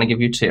 Okay, I'm going to give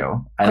you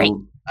 2. Great.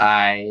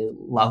 I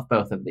love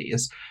both of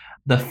these.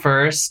 The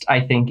first,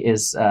 I think,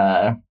 is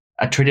a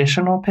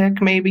traditional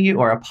pick, maybe,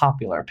 or a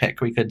popular pick,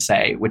 we could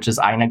say, which is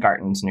Ina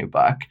Garten's new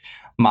book,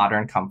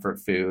 Modern Comfort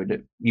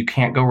Food. You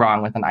can't go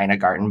wrong with an Ina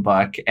Garten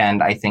book.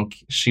 And I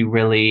think she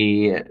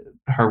really,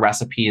 her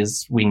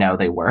recipes, we know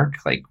they work.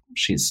 Like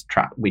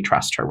we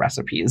trust her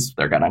recipes.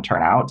 They're going to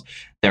turn out.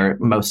 They're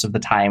most of the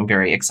time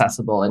very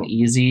accessible and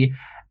easy.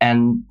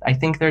 And I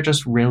think they're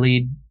just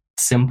really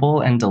simple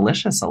and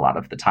delicious a lot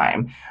of the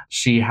time.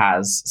 She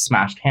has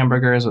smashed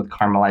hamburgers with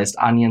caramelized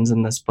onions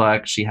in this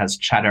book. She has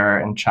cheddar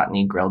and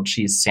chutney grilled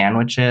cheese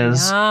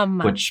sandwiches,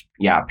 which,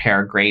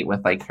 pair great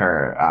with like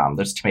her,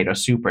 there's tomato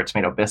soup or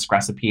tomato bisque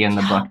recipe in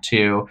the book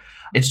too.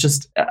 It's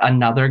just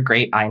another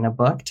great Ina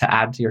book to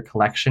add to your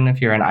collection if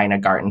you're an Ina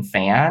Garten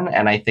fan.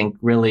 And I think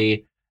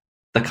really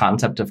the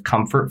concept of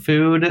comfort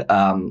food,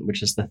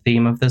 which is the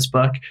theme of this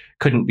book,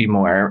 couldn't be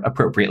more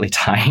appropriately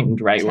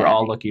timed, right? We're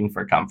all looking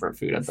for comfort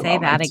food at the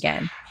moment. Say that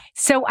again.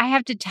 So I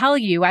have to tell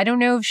you, I don't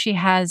know if she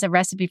has a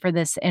recipe for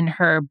this in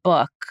her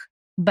book,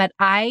 but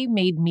I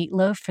made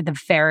meatloaf for the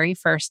very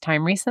first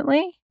time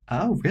recently.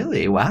 Oh,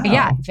 really? Wow.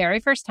 Yeah, very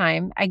first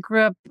time. I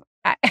grew up,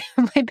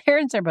 my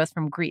parents are both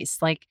from Greece.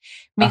 Like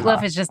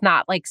meatloaf is just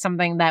not like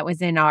something that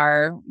was in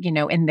our,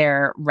 in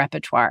their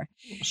repertoire.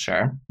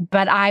 Sure.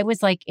 But I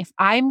was like, if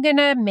I'm going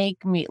to make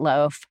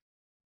meatloaf,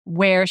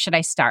 where should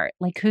I start?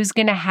 Like who's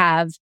going to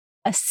have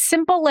a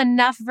simple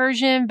enough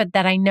version, but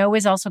that I know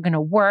is also going to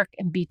work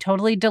and be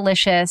totally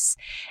delicious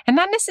and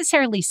not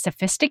necessarily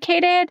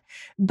sophisticated,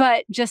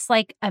 but just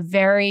like a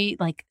very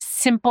like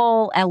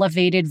simple,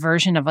 elevated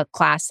version of a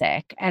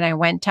classic. And I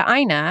went to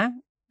Ina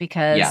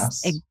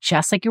because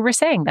just like you were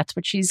saying, that's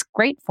what she's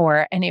great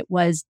for. And it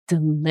was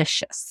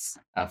delicious.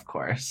 Of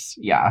course.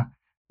 Yeah.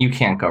 You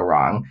can't go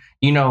wrong.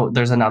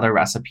 There's another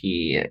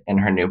recipe in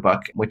her new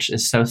book, which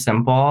is so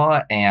simple,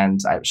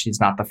 and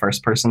she's not the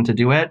first person to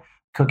do it.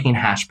 Cooking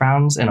hash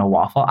browns in a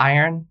waffle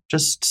iron.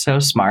 Just so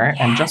smart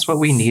and just what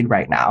we need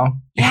right now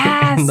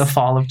in the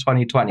fall of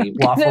 2020.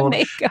 Waffle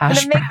hash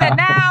browns. Make that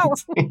now.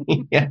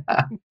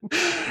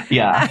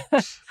 Yeah.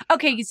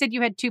 Okay, you said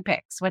you had 2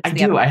 picks. What's I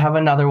the other one? I have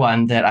another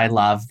one that I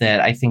love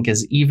that I think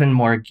is even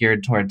more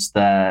geared towards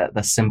the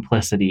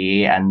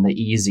simplicity and the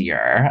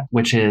easier,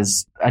 which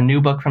is a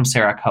new book from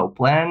Sarah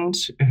Copeland,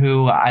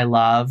 who I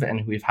love and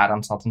who we've had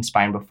on Salt and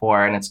Spine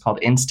before, and it's called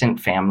Instant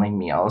Family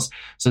Meals.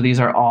 So these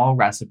are all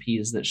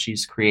recipes that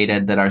she's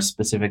created that are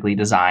specifically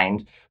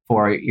designed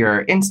for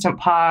your Instant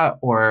Pot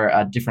or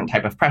a different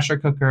type of pressure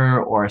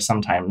cooker or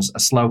sometimes a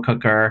slow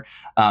cooker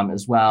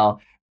as well.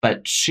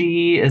 But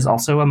she is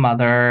also a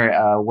mother,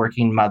 a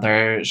working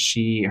mother.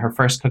 Her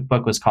first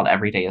cookbook was called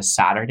Every Day is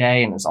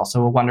Saturday and is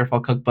also a wonderful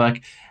cookbook.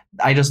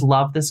 I just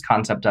love this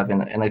concept of,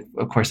 and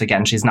of course,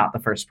 again, she's not the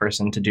first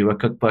person to do a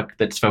cookbook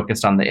that's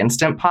focused on the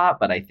Instant Pot,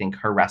 but I think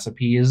her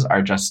recipes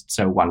are just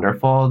so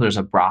wonderful. There's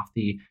a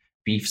brothy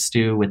beef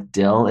stew with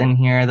dill in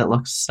here that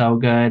looks so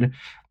good.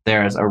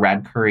 There's a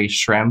red curry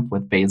shrimp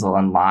with basil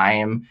and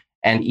lime,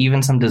 and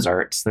even some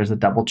desserts. There's a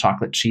double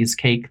chocolate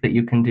cheesecake that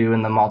you can do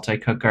in the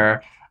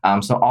multi-cooker.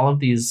 So all of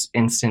these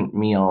instant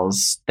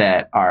meals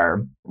that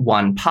are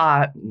one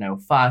pot, no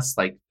fuss,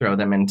 like throw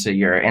them into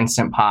your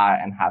Instant Pot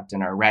and have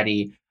dinner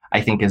ready,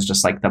 I think is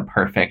just like the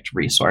perfect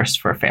resource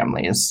for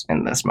families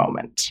in this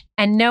moment.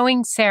 And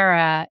knowing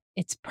Sarah,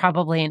 it's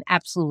probably an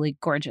absolutely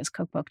gorgeous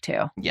cookbook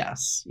too.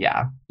 Yes.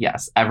 Yeah.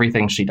 Yes.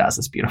 Everything she does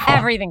is beautiful.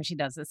 Everything she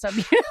does is so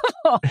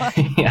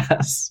beautiful.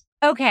 Yes.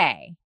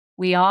 Okay.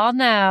 We all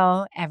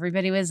know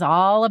everybody was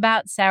all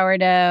about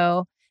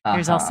sourdough.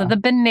 There's also the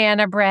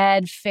banana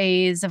bread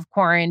phase of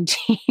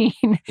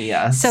quarantine.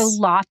 Yes. So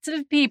lots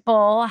of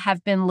people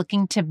have been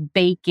looking to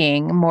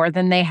baking more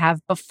than they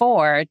have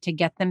before to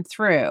get them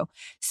through.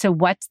 So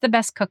what's the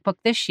best cookbook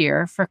this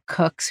year for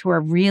cooks who are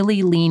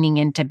really leaning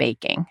into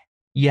baking?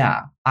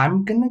 Yeah,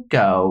 I'm going to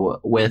go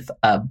with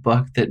a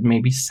book that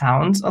maybe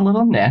sounds a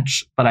little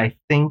niche, but I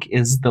think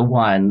is the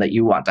one that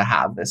you want to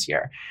have this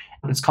year.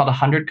 It's called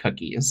 100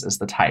 Cookies is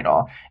the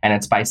title, and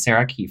it's by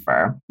Sarah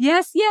Kiefer.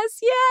 Yes.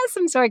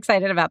 I'm so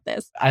excited about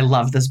this. I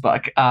love this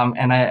book.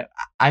 And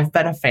I've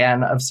been a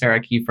fan of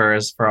Sarah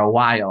Kiefer's for a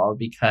while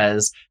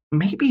because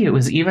maybe it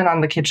was even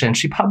on The Kitchen.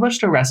 She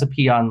published a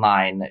recipe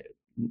online,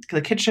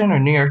 The Kitchen or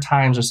New York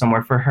Times or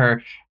somewhere, for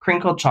her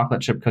crinkled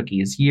chocolate chip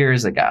cookies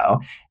years ago.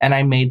 And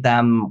I made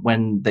them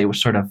when they were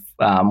sort of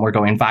were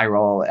going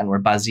viral and were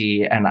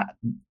buzzy. And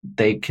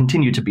they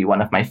continue to be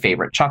one of my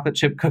favorite chocolate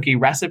chip cookie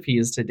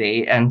recipes to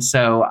date. And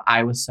so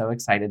I was so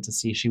excited to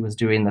see she was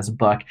doing this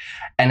book.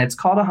 And it's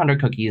called 100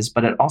 Cookies,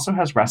 but it also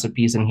has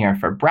recipes in here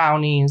for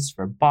brownies,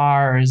 for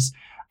bars,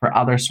 for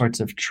other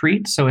sorts of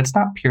treats. So it's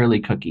not purely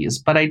cookies.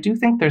 But I do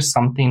think there's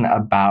something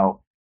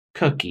about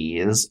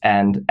cookies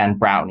and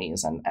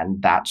brownies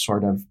and that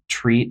sort of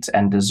treat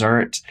and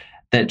dessert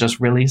that just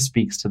really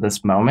speaks to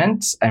this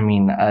moment. I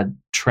mean, a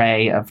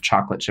tray of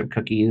chocolate chip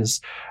cookies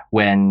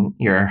when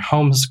you're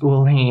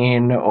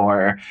homeschooling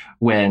or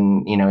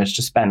when, it's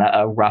just been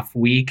a rough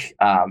week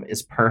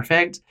is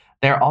perfect.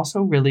 They're also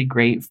really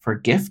great for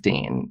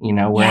gifting.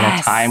 We're in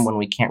a time when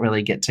we can't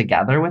really get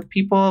together with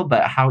people,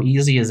 but how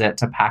easy is it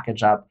to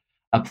package up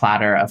a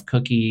platter of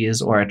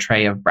cookies or a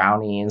tray of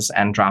brownies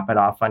and drop it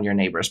off on your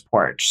neighbor's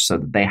porch so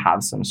that they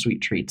have some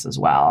sweet treats as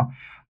well.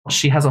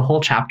 She has a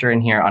whole chapter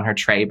in here on her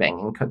tray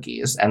banging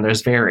cookies, and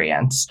there's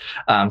variants.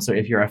 So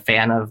if you're a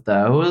fan of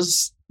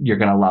those, you're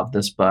going to love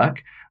this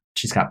book.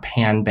 She's got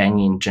pan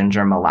banging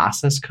ginger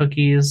molasses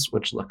cookies,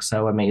 which look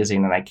so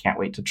amazing, and I can't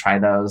wait to try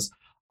those.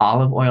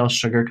 Olive oil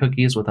sugar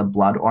cookies with a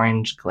blood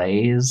orange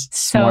glaze.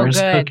 So s'mores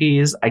good.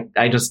 Cookies.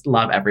 I just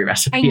love every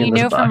recipe And in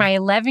this book. for my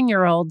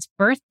 11-year-old's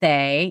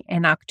birthday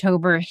in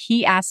October,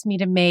 he asked me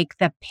to make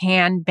the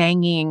pan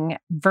banging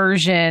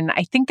version.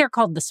 I think they're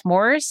called the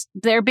s'mores.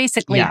 They're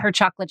basically her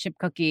chocolate chip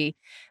cookie,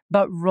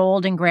 but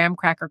rolled in graham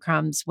cracker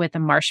crumbs with a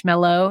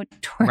marshmallow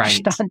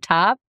torched on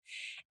top.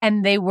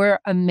 And they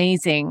were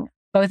amazing.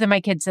 Both of my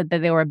kids said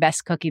that they were the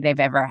best cookie they've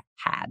ever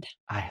had.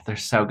 They're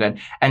so good.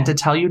 And to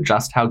tell you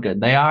just how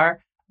good they are,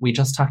 we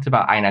just talked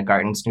about Ina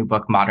Garten's new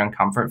book, Modern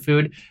Comfort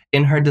Food.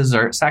 In her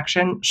dessert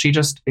section, she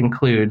just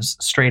includes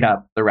straight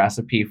up the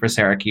recipe for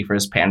Sarah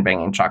Kiefer's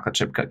pan-banging chocolate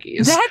chip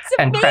cookies. That's amazing.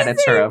 And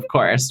credits her, of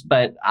course.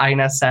 But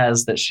Ina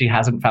says that she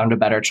hasn't found a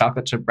better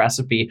chocolate chip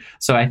recipe.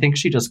 So I think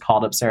she just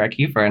called up Sarah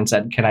Kiefer and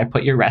said, can I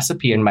put your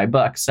recipe in my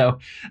book? So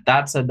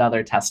that's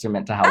another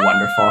testament to how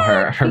wonderful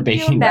her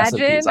baking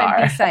recipes are.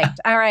 I'd be psyched.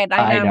 All right,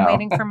 I'm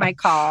waiting for my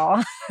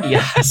call.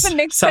 Yes, the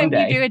next someday.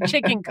 time you do a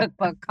chicken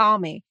cookbook, call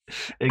me.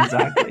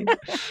 Exactly.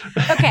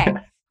 Okay.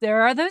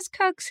 There are those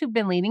cooks who've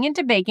been leaning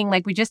into baking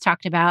like we just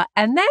talked about.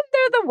 And then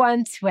they're the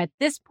ones who at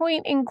this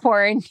point in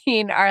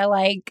quarantine are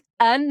like,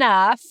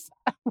 enough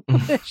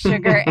with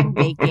sugar and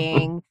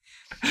baking.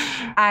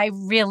 I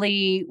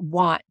really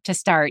want to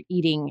start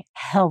eating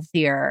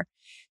healthier.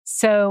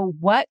 So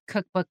what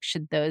cookbook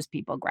should those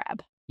people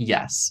grab?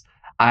 Yes.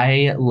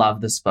 I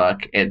love this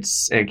book. It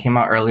came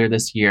out earlier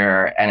this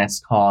year and it's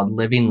called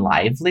Living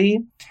Lively.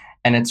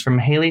 And it's from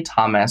Haley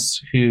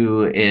Thomas,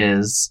 who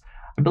is,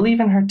 I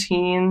believe, in her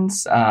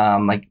teens,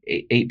 like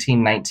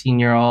 18,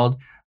 19-year-old.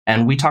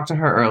 And we talked to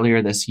her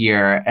earlier this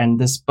year. And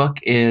this book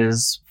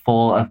is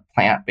full of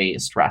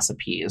plant-based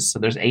recipes. So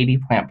there's 80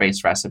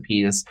 plant-based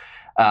recipes,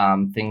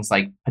 things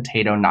like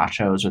potato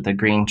nachos with a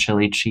green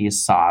chili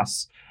cheese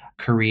sauce,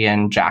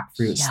 Korean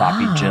jackfruit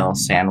sloppy Jill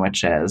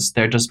sandwiches.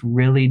 They're just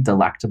really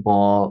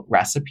delectable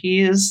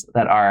recipes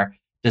that are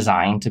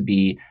designed to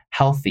be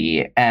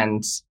healthy.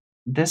 And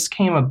this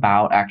came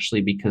about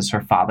actually because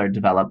her father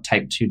developed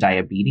type 2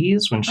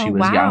 diabetes when she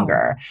was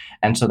younger.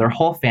 And so their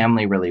whole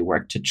family really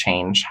worked to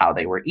change how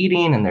they were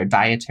eating and their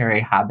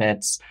dietary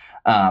habits.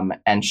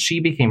 And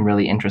she became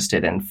really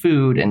interested in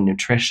food and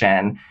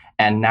nutrition,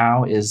 and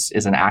now is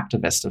an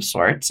activist of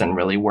sorts and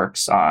really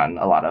works on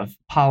a lot of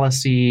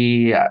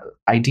policy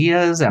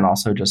ideas and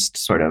also just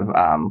sort of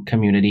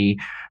community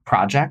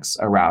projects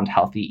around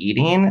healthy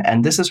eating.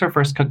 And this is her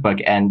first cookbook,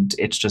 and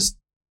it's just,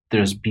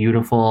 there's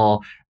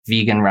beautiful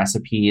vegan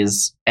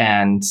recipes,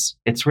 and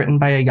it's written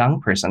by a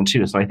young person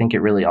too. So I think it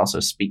really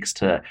also speaks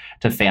to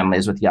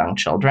families with young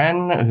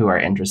children who are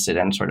interested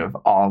in sort of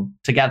all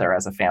together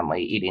as a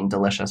family eating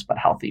delicious but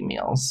healthy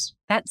meals.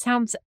 That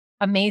sounds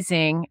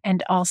amazing.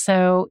 And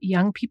also,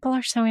 young people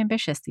are so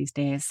ambitious these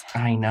days.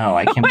 I know.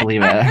 I can't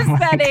believe it. I was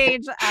that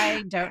age.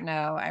 I don't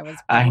know. I was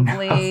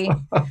probably...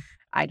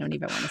 I don't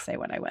even want to say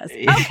what I was.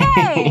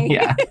 Okay.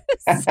 Yeah.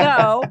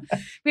 So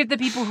we have the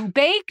people who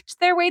baked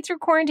their way through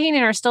quarantine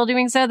and are still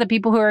doing so, the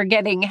people who are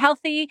getting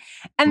healthy,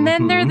 and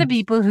then there are the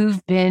people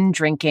who've been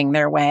drinking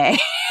their way.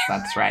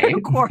 That's right. through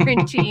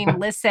quarantine.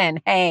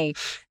 Listen, hey,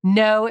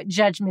 no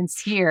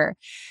judgments here.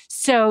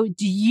 So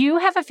do you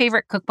have a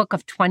favorite cookbook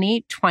of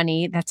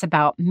 2020 that's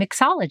about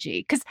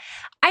mixology? Because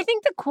I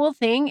think the cool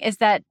thing is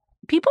that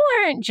people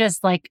aren't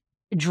just like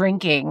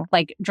drinking,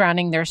 like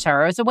drowning their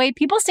sorrows away.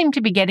 People seem to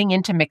be getting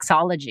into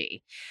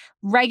mixology.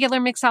 Regular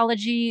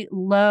mixology,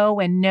 low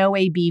and no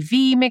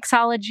ABV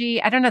mixology.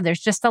 I don't know. There's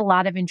just a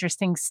lot of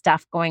interesting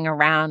stuff going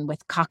around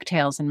with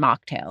cocktails and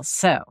mocktails.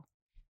 So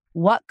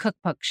what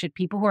cookbook should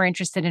people who are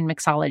interested in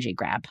mixology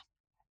grab?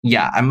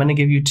 Yeah, I'm going to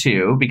give you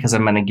two because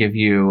I'm going to give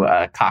you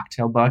a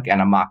cocktail book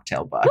and a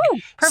mocktail book. Ooh,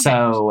 perfect.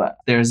 So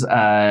there's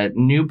a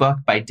new book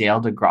by Dale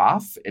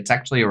DeGroff. It's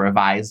actually a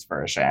revised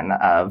version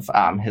of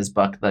his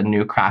book, The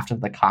New Craft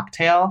of the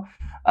Cocktail,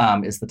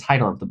 is the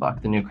title of the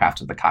book, The New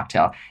Craft of the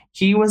Cocktail.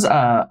 He was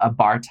a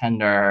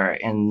bartender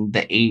in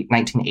the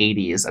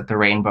 1980s at the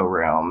Rainbow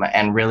Room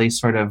and really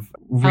sort of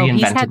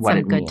reinvented what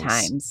it means. Good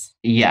times.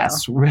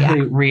 Yes,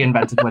 really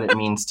reinvented what it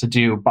means to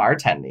do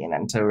bartending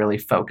and to really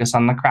focus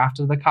on the craft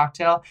of the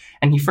cocktail.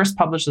 And he first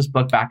published this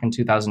book back in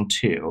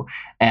 2002.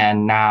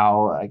 And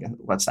now,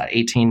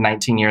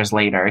 19 years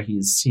later,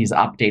 he's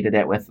updated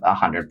it with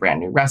 100 brand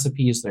new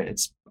recipes.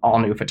 It's all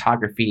new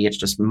photography. It's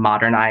just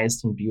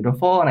modernized and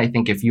beautiful. And I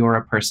think if you're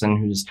a person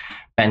who's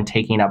been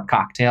taking up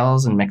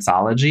cocktails and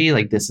mixology,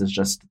 like this is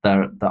just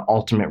the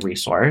ultimate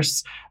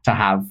resource to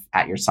have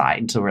at your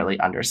side to really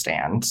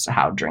understand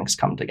how drinks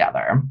come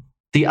together.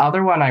 The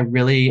other one I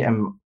really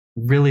am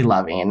really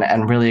loving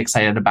and really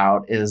excited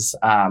about is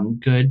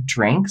Good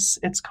Drinks,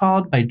 it's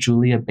called, by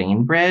Julia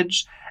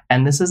Bainbridge.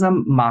 And this is a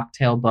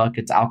mocktail book.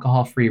 It's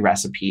alcohol-free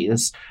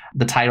recipes.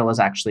 The title is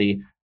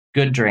actually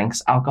Good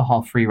Drinks,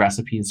 Alcohol-Free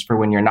Recipes for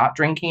When You're Not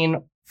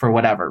Drinking for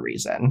Whatever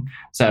Reason.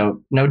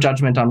 So no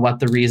judgment on what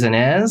the reason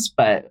is,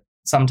 but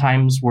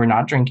sometimes we're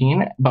not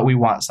drinking, but we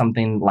want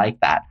something like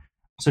that.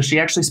 So she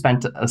actually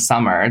spent a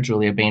summer,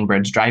 Julia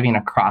Bainbridge, driving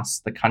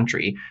across the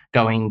country,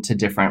 going to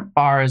different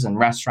bars and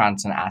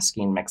restaurants and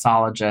asking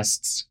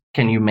mixologists,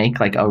 can you make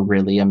like a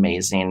really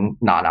amazing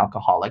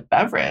non-alcoholic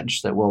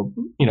beverage that will,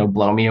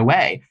 blow me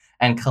away?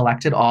 And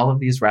collected all of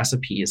these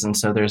recipes. And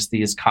so there's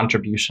these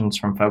contributions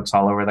from folks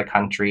all over the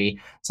country,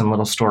 some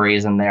little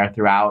stories in there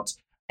throughout.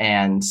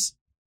 And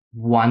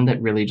one that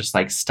really just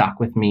like stuck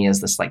with me is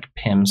this like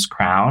Pimm's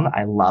Crown.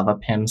 I love a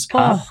Pimm's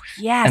cup. Oh,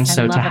 yes. And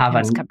so I love to have a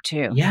Pimm's cup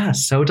too. Yeah,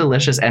 so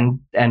delicious. And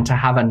to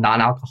have a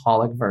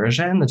non-alcoholic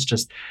version that's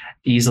just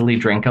easily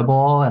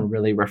drinkable and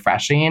really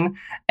refreshing.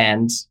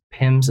 And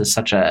Pimm's is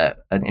such an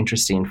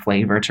interesting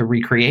flavor to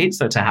recreate.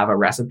 So to have a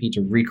recipe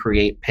to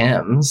recreate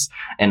Pimm's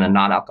in a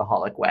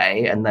non-alcoholic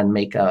way and then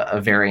make a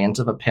variant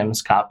of a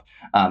Pimm's cup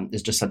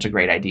is just such a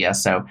great idea.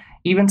 So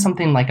even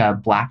something like a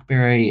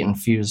blackberry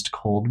infused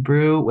cold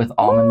brew with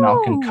almond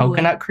milk and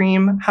coconut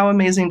cream, how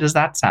amazing does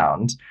that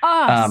sound?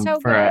 So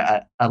for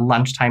a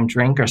lunchtime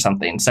drink or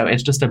something. So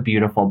it's just a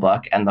beautiful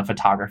book. And the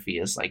photography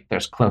is like,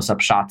 there's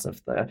close-up shots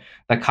of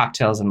the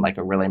cocktails in like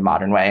a really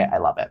modern way. I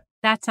love it.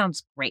 That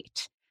sounds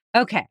great.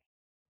 Okay.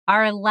 Not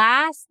our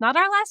last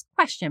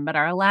question, but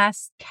our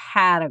last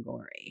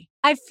category.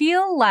 I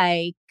feel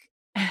like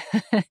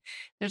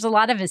there's a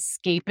lot of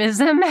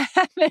escapism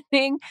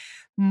happening,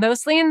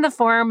 mostly in the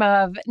form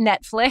of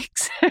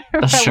Netflix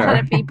for Sure. a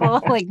lot of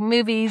people, like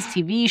movies,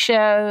 TV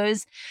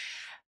shows.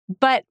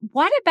 But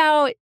what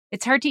about,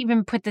 it's hard to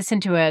even put this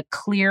into a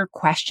clear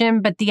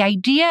question, but the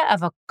idea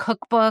of a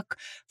cookbook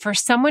for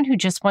someone who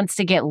just wants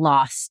to get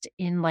lost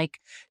in like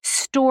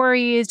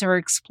stories or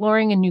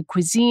exploring a new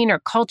cuisine or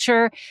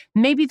culture,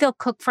 maybe they'll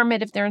cook from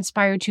it if they're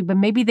inspired to, but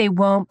maybe they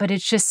won't, but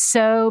it's just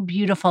so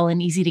beautiful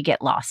and easy to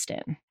get lost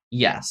in.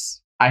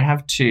 Yes, I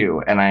have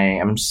two, and I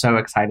am so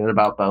excited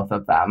about both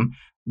of them.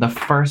 The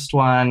first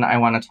one I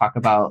want to talk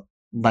about,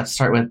 let's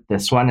start with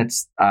this one.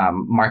 It's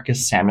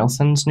Marcus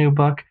Samuelson's new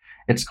book.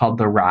 It's called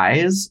The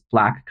Rise,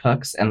 Black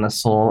Cooks and the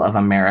Soul of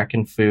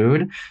American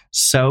Food.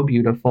 So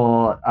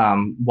beautiful,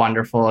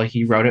 wonderful.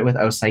 He wrote it with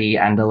Osai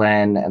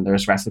Endelin, and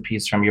there's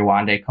recipes from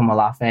Yewande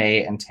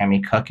Komolafe and Tammy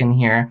Cook in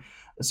here.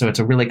 So it's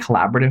a really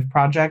collaborative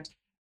project,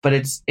 but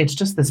it's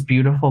just this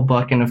beautiful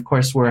book. And of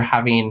course, we're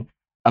having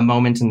a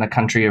moment in the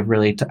country of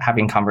really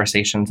having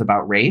conversations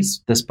about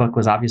race. This book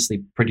was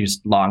obviously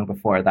produced long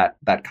before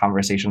that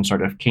conversation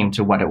sort of came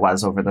to what it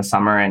was over the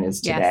summer and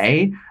is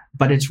today. Yes.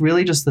 But it's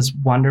really just this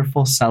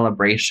wonderful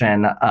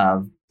celebration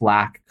of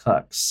Black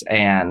cooks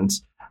and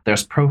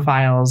There's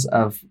profiles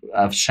of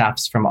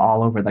chefs from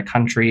all over the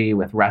country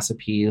with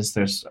recipes.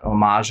 There's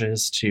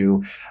homages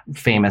to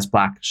famous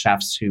Black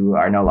chefs who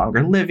are no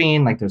longer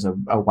living. Like there's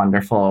a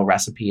wonderful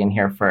recipe in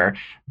here for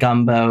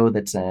gumbo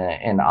that's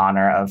in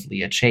honor of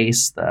Leah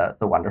Chase, the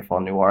wonderful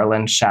New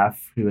Orleans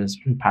chef who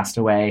passed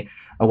away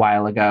a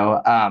while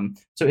ago.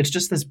 So it's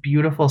just this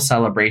beautiful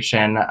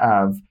celebration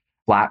of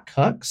Black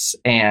cooks.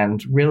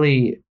 And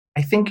really,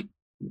 I think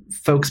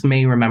folks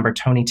may remember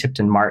Toni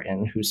Tipton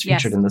Martin, who's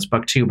featured in this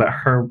book too, but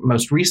her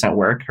most recent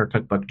work, her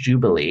cookbook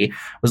Jubilee,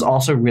 was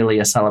also really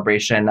a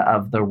celebration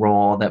of the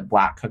role that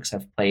Black cooks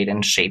have played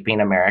in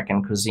shaping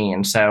American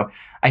cuisine. So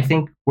I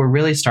think we're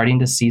really starting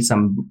to see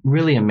some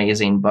really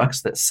amazing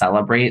books that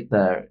celebrate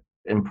the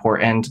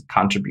important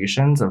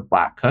contributions of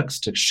Black cooks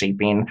to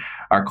shaping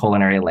our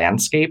culinary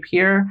landscape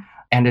here.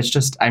 And it's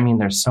just, I mean,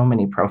 there's so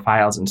many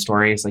profiles and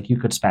stories. Like you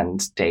could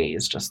spend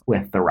days just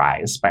with The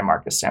Rise by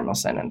Marcus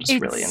Samuelsson and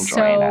just really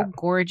enjoying it. It's so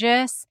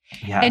gorgeous.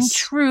 Yes. And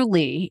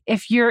truly,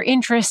 if you're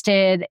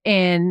interested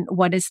in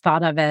what is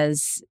thought of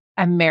as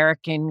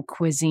American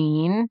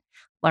cuisine,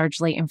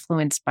 largely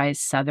influenced by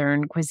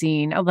Southern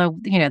cuisine, although,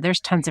 there's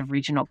tons of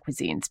regional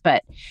cuisines,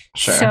 but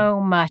so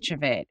much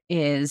of it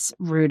is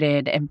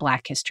rooted in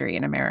Black history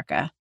in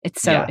America.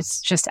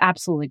 It's just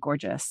absolutely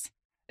gorgeous.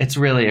 It's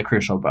really a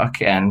crucial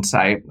book, and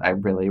I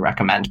really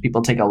recommend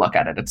people take a look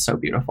at it. It's so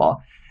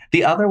beautiful.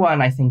 The other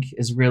one I think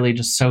is really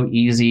just so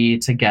easy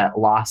to get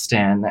lost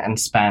in and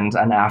spend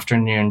an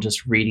afternoon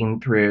just reading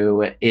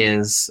through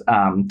is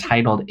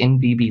titled In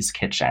Bibi's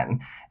Kitchen.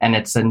 And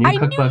it's a new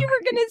cookbook. I knew you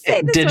were going to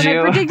say this. Did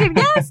you? I predicted.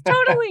 Yes,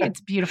 totally. It's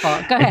beautiful.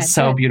 Go ahead. It's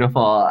so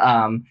beautiful.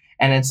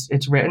 And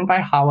it's written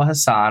by Hawa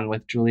Hassan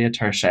with Julia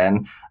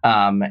Turshen.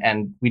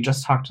 And we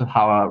just talked to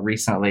Hawa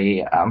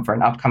recently for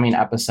an upcoming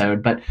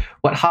episode. But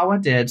what Hawa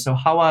did, so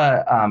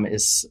Hawa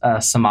is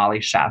a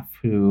Somali chef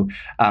who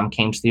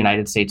came to the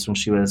United States when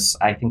she was,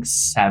 I think,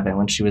 7,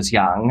 when she was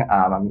young.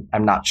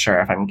 I'm not sure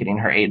if I'm getting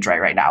her age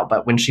right now.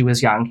 But when she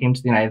was young, came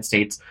to the United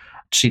States.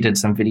 She did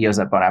some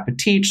videos at Bon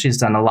Appetit. She's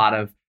done a lot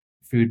of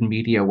food and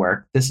media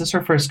work. This is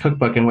her first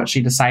cookbook, and what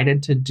she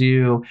decided to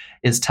do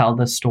is tell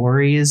the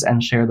stories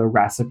and share the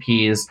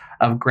recipes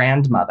of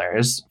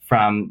grandmothers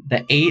from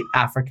the 8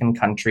 African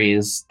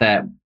countries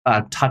that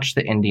touch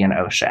the Indian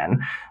Ocean.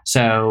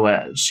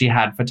 So she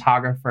had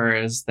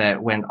photographers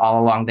that went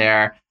all along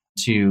there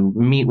to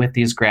meet with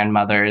these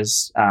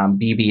grandmothers.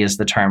 Bibi is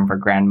the term for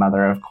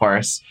grandmother, of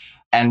course.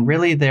 And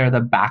really they're the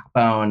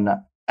backbone,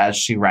 as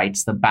she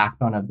writes, the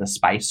backbone of the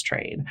spice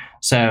trade.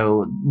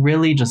 So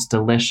really just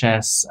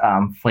delicious,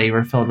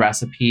 flavor-filled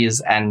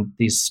recipes, and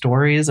these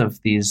stories of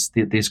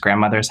these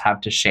grandmothers have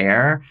to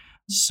share.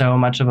 So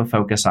much of a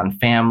focus on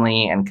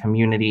family and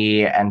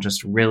community, and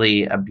just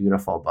really a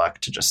beautiful book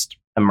to just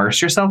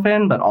immerse yourself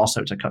in, but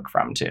also to cook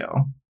from too.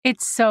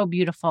 It's so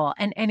beautiful.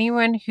 And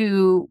anyone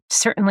who,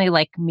 certainly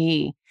like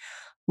me,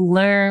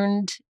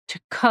 learned to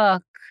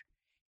cook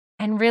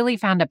and really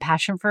found a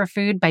passion for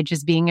food by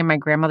just being in my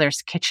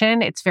grandmother's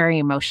kitchen, it's very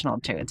emotional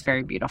too. It's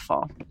very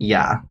beautiful.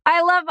 Yeah.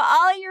 I love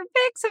all your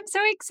picks. I'm so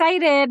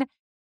excited.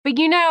 But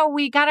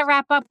we got to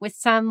wrap up with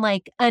some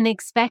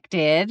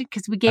unexpected,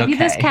 because we gave you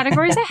those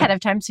categories ahead of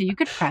time so you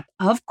could prep,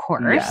 of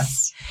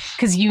course.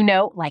 Because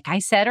like I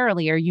said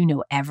earlier,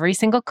 every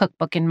single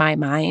cookbook in my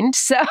mind.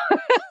 So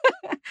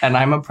and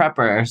I'm a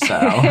prepper, so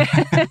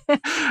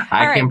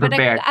I came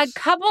prepared. But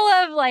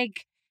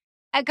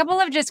a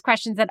couple of just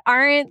questions that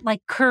aren't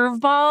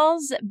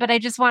curveballs, but I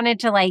just wanted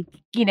to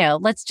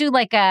let's do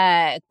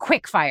a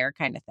quick fire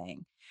kind of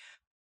thing.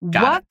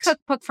 What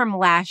cookbook from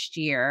last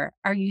year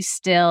are you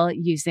still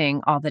using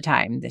all the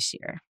time this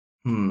year?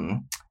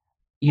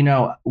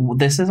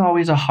 This is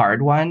always a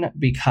hard one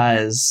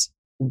because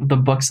the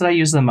books that I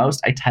use the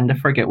most, I tend to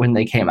forget when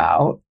they came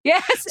out.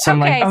 Yes. So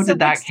I'm did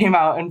that came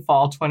out in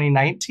fall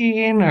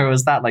 2019 or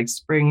was that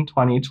spring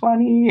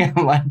 2020?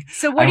 I'm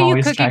so what are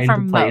you cooking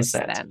from most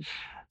then?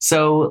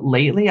 So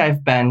lately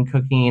I've been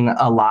cooking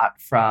a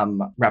lot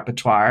from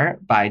Repertoire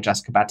by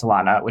Jessica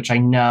Betalana, which I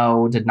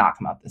know did not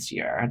come out this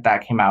year.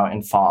 That came out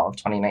in fall of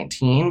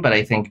 2019, but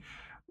I think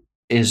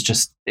is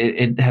just,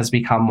 it has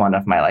become one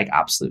of my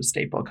absolute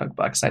staple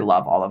cookbooks. I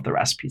love all of the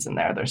recipes in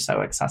there. They're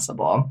so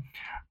accessible.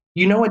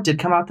 What did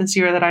come out this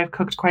year that I've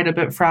cooked quite a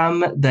bit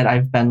from that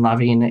I've been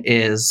loving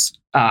is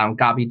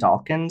Gabi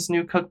Dalkin's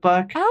new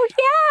cookbook. Oh,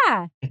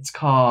 yeah. It's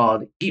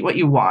called Eat What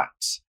You Want.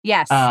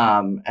 Yes.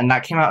 And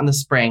that came out in the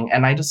spring.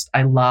 And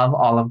I love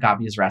all of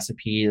Gabi's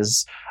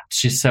recipes.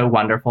 She's so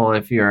wonderful.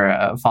 If you're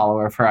a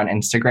follower of her on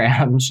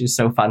Instagram, she's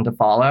so fun to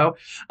follow.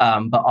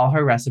 But all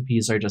her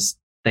recipes are just,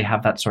 they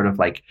have that sort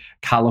of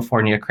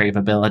California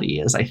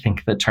craveability is I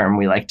think the term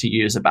we like to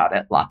use about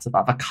it. Lots of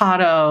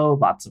avocado,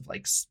 lots of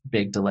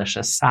big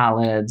delicious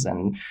salads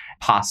and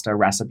pasta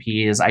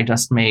recipes. I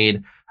just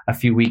made a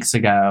few weeks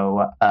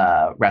ago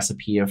a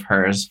recipe of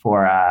hers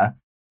for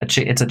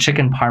it's a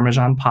chicken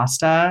parmesan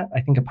pasta,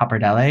 I think a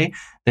pappardelle,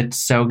 that's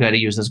so good.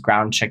 It uses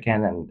ground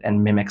chicken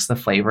and mimics the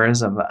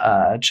flavors of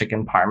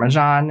chicken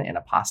parmesan in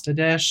a pasta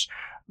dish.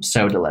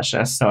 so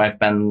delicious. So I've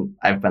been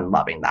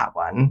loving that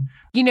one.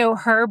 You know,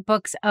 her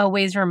books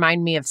always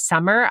remind me of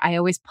summer. I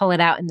always pull it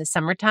out in the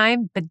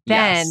summertime, but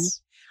then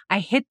I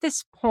hit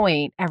this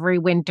point every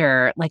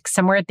winter, like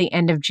somewhere at the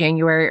end of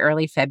January,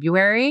 early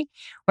February,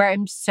 where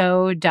I'm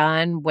so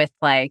done with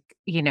like,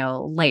 you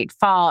know, late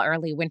fall,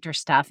 early winter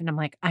stuff. And I'm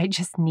like, I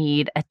just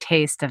need a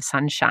taste of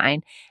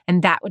sunshine.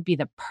 And that would be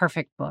the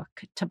perfect book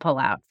to pull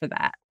out for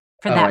that.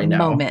 For that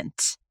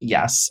moment.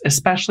 Yes.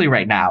 Especially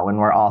right now when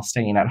we're all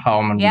staying at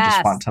home and we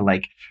just want to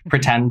like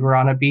pretend we're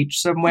on a beach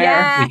somewhere.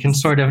 Yes. We can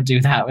sort of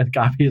do that with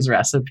Gabi's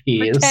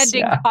recipes.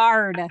 Pretending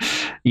hard.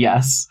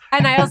 Yes.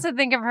 And I also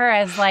think of her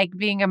as like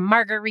being a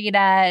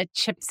margarita,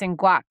 chips and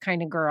guac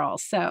kind of girl.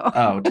 So.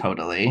 Oh,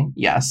 totally.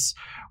 Yes.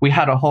 We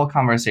had a whole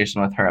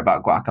conversation with her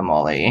about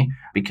guacamole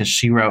because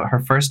she wrote her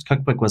first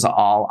cookbook was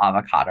all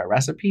avocado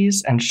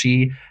recipes. And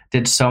she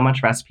did so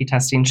much recipe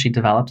testing, she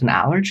developed an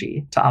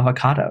allergy to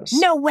avocados.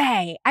 No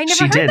way. I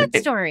never heard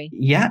that story.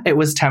 It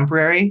was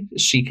temporary.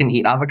 She can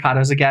eat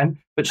avocados again,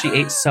 but she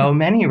ate so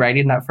many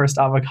writing that first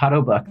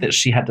avocado book that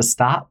she had to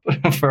stop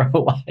for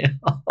a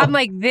while. I'm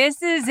like, this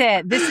is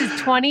it. This is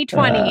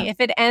 2020. If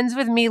it ends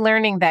with me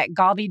learning that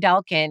Galbi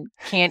Delkin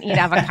can't eat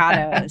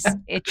avocados,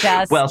 it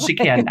just... Well, she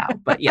can now,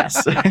 but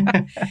yes.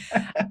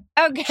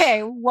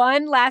 Okay,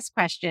 one last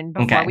question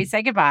before we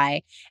say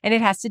goodbye. And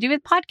it has to do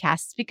with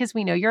podcasts because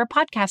we know you're a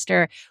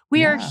podcaster.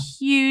 We are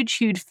huge,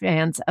 huge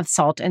fans of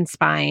Salt and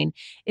Spine.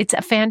 It's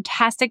a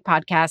fantastic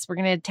podcast. We're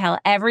going to tell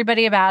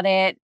everybody about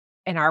it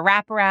in our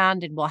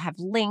wraparound and we'll have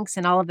links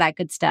and all of that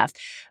good stuff.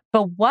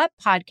 But what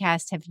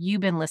podcast have you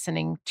been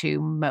listening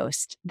to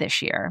most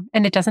this year?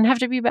 And it doesn't have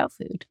to be about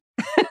food.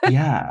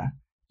 Yeah.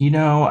 You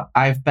know,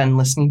 I've been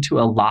listening to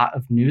a lot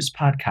of news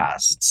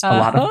podcasts, a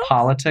lot of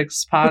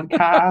politics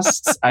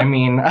podcasts. I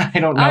mean, I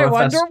don't know. I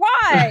wonder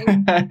why.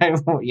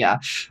 Yeah.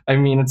 I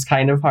mean, it's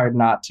kind of hard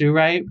not to,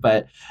 right?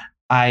 But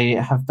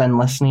I have been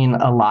listening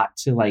a lot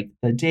to like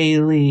The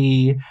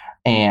Daily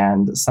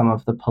and some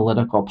of the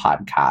political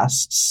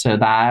podcasts. So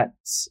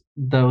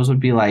those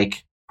would be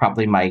like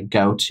probably my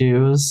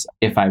go-tos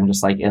if I'm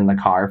just like in the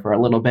car for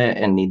a little bit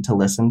and need to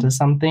listen to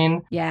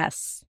something.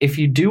 Yes. If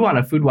you do want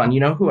a food one, you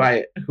know who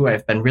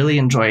I've been really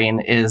enjoying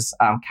is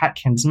Kat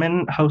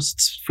Kinsman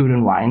hosts Food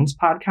and Wines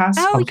podcast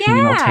called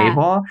Communal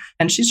Table.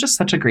 And she's just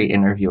such a great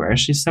interviewer.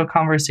 She's so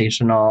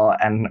conversational.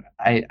 And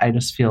I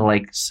just feel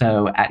like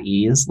so at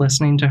ease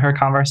listening to her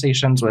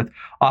conversations with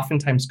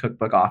oftentimes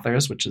cookbook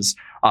authors, which is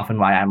often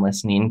why I'm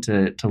listening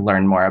to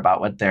learn more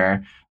about what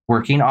they're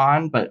working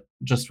on, but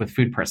just with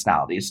food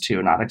personalities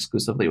too, not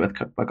exclusively with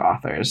cookbook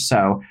authors.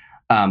 So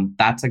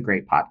that's a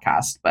great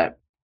podcast, but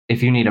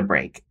if you need a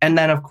break. And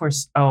then of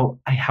course, how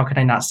could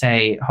I not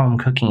say Home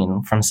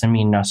Cooking from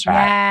Samin Nosrat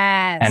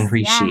and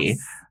Rishi. Yes.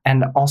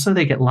 And also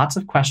they get lots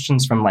of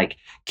questions from like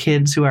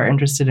kids who are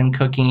interested in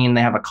cooking.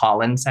 They have a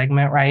call-in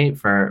segment, right?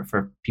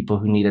 For people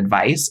who need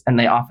advice. And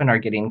they often are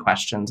getting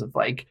questions of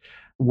like,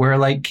 we're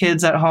like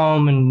kids at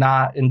home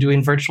and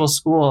doing virtual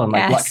school and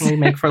like, what can we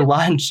make for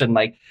lunch? And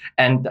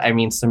I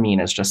mean,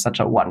 Samin is just such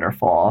a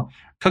wonderful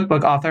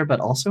cookbook author, but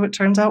also it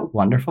turns out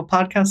wonderful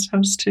podcast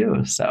host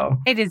too. So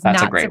it is not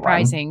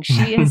surprising.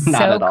 She is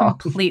so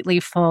completely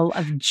full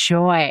of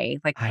joy,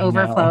 like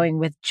overflowing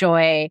with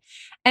joy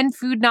and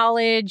food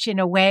knowledge in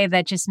a way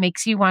that just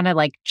makes you want to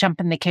like jump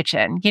in the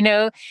kitchen. You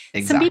know,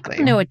 some people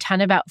know a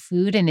ton about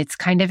food and it's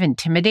kind of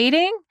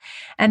intimidating.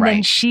 And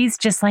then she's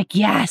just like,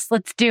 yes,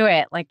 let's do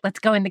it. Like, let's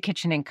go in the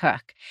kitchen and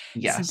cook.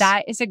 Yes. So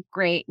that is a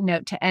great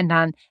note to end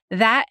on.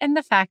 That and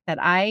the fact that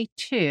I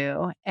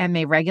too am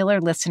a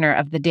regular listener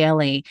of The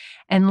Daily.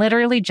 And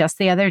literally just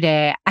the other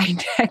day, I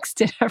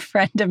texted a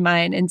friend of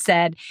mine and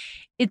said,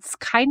 it's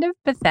kind of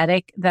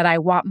pathetic that I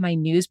want my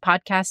news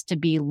podcast to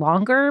be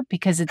longer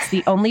because it's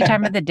the only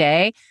time of the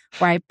day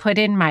where I put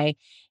in my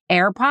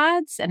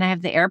AirPods and I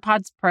have the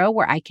AirPods Pro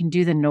where I can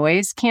do the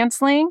noise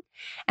canceling.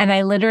 And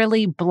I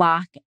literally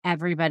block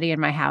everybody in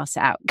my house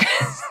out.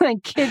 My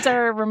kids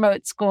are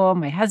remote school.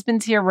 My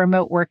husband's here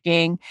remote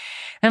working.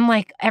 And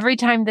like every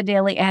time The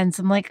Daily ends,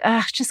 I'm like,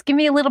 just give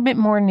me a little bit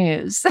more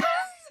news.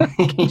 I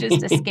can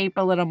just escape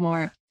a little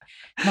more.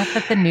 Not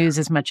that the news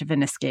is much of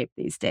an escape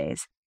these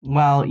days.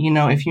 Well, you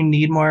know, if you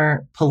need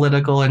more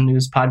political and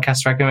news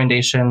podcast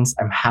recommendations,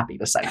 I'm happy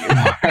to send you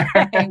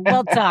more.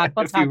 We'll talk.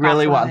 If you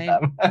really want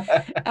them.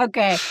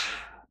 Okay.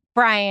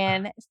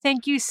 Brian,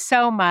 thank you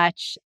so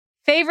much.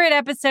 Favorite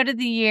episode of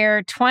the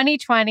year,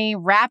 2020,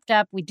 wrapped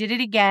up. We did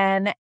it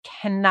again.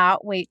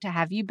 Cannot wait to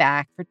have you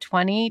back for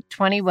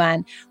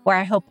 2021, where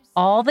I hope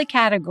all the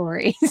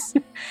categories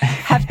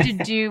have to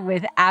do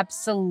with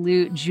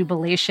absolute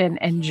jubilation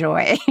and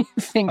joy.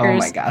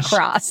 Fingers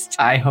crossed.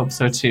 I hope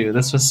so too.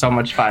 This was so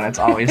much fun. It's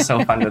always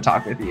so fun to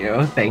talk with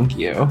you. Thank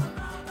you.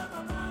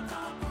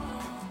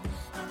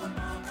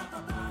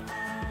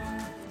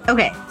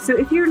 Okay, so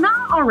if you're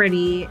not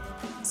already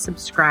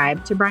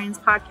subscribe to Brian's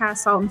podcast,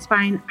 Salt and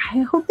Spine, I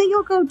hope that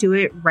you'll go do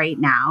it right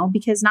now,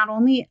 because not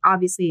only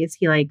obviously is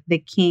he like the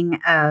king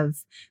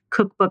of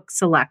cookbook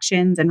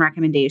selections and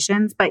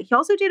recommendations, but he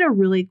also did a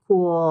really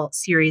cool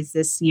series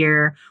this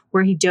year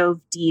where he dove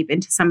deep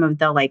into some of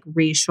the like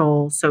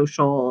racial,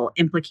 social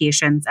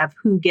implications of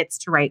who gets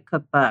to write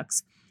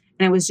cookbooks.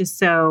 And it was just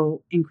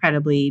so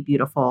incredibly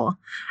beautiful.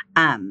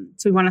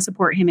 So we want to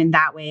support him in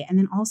that way. And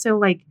then also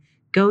like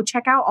go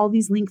check out all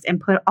these links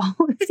and put all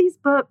of these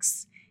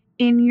books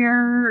in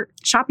your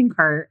shopping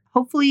cart.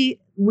 Hopefully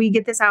we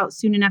get this out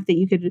soon enough that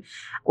you could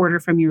order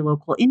from your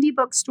local indie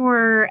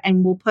bookstore,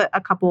 and we'll put a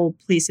couple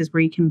places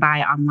where you can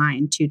buy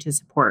online too to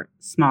support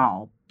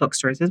small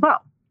bookstores as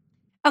well.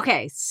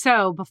 Okay,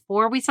 so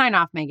before we sign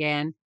off,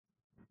 Megan,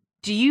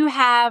 do you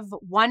have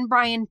one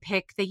Brian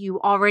pick that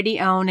you already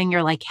own and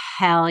you're like,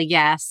 hell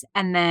yes,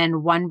 and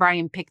then one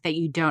Brian pick that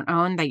you don't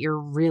own that you're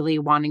really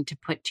wanting to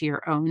put to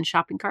your own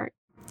shopping cart?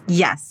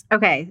 Yes.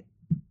 Okay.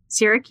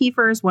 Sarah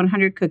Kiefer's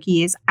 100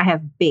 cookies. I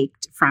have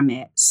baked from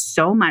it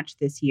so much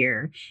this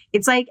year.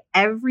 It's like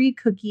every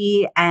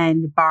cookie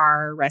and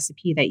bar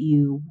recipe that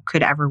you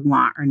could ever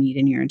want or need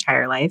in your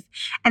entire life.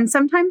 And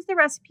sometimes the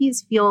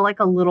recipes feel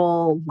like a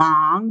little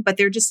long, but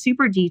they're just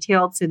super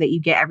detailed so that you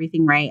get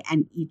everything right.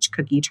 And each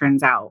cookie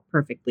turns out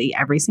perfectly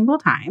every single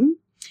time.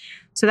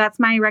 So that's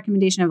my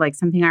recommendation of like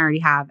something I already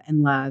have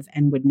and love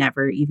and would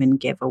never even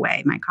give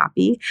away my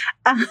copy.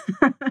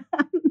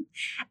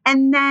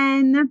 And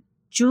then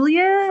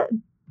Julia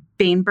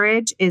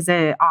Bainbridge is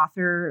an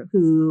author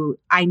who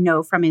I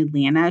know from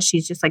Atlanta.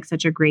 She's just like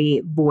such a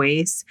great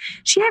voice.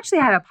 She actually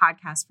had a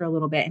podcast for a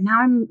little bit, and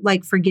now I'm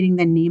like forgetting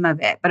the name of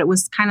it, but it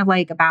was kind of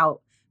like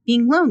about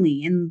being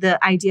lonely and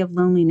the idea of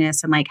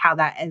loneliness and like how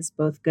that is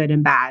both good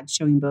and bad,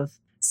 showing both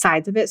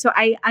sides of it. So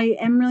I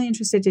am really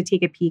interested to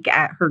take a peek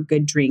at her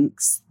Good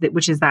Drinks,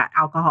 which is that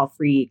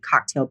alcohol-free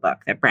cocktail book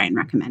that Brian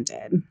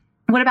recommended.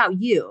 What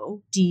about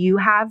you? Do you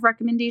have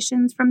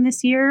recommendations from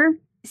this year?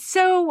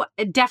 So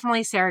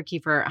definitely Sarah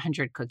Kiefer,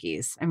 100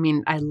 Cookies. I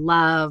mean, I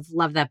love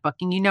that book.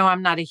 And you know,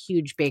 I'm not a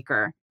huge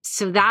baker.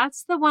 So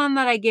that's the one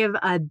that I give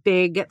a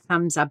big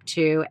thumbs up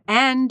to.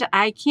 And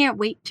I can't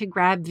wait to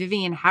grab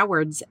Vivian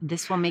Howard's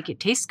This Will Make It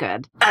Taste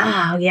Good.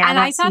 Oh, yeah. And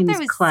I thought that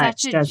was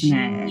clutch, such a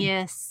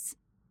genius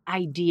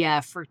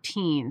idea for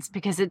teens,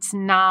 because it's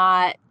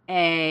not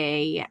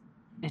like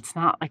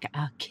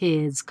a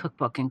kid's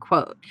cookbook, and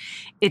quote.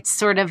 It's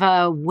sort of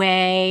a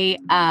way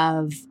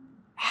of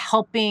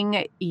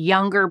helping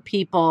younger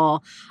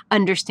people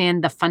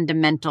understand the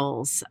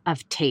fundamentals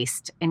of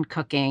taste in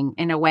cooking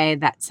in a way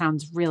that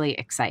sounds really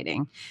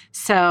exciting.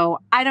 So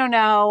I don't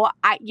know.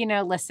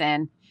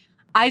 Listen,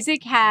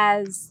 Isaac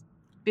has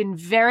been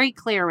very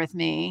clear with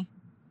me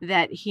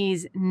that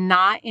he's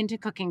not into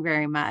cooking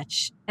very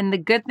much. And the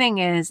good thing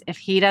is, if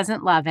he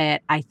doesn't love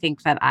it, I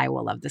think that I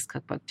will love this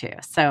cookbook too.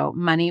 So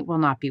money will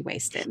not be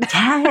wasted.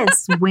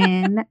 Yes,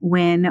 win,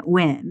 win,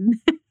 win.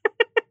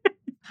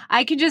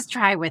 I can just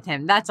try with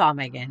him. That's all,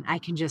 Megan. I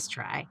can just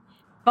try.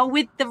 But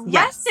with the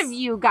rest of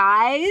you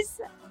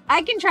guys,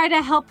 I can try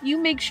to help you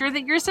make sure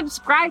that you're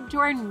subscribed to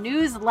our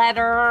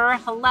newsletter.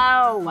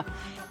 Hello.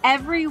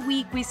 Every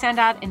week we send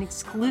out an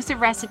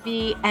exclusive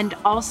recipe and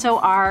also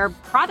our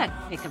product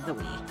pick of the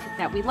week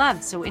that we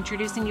love. So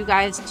introducing you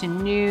guys to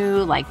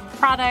new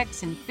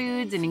products and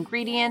foods and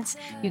ingredients.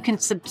 You can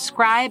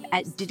subscribe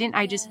at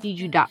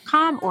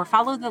didn'tijustfeedyou.com or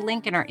follow the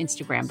link in our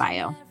Instagram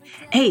bio.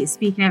 Hey,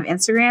 speaking of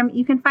Instagram,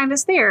 you can find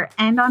us there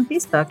and on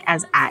Facebook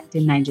as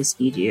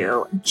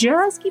 @Didn'tIJustFeedYou.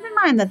 Just keep in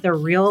mind that the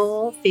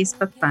real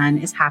Facebook fun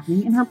is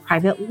happening in our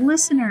private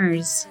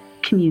listeners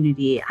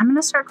community. I'm going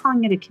to start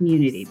calling it a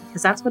community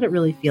because that's what it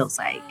really feels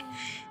like.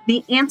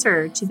 The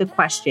answer to the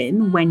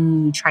question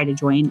when you try to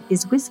join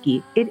is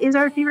whiskey. It is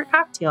our favorite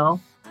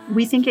cocktail.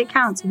 We think it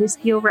counts.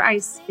 Whiskey over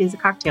ice is a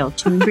cocktail,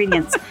 2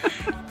 ingredients.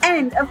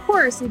 And of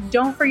course,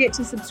 don't forget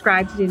to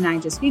subscribe to Didn't I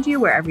Just Feed You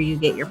wherever you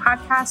get your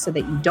podcast so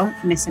that you don't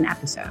miss an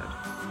episode.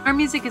 Our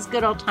music is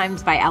Good Old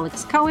Times by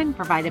Alex Cohen,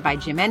 provided by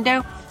Jim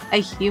Endo.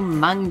 A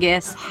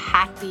humongous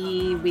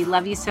happy. We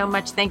love you so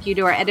much. Thank you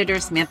to our editor,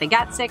 Samantha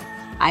Gatzik.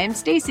 I am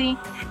Stacy.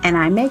 And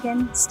I'm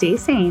Megan. Stay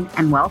sane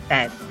and well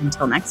fed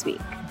until next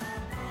week.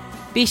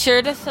 Be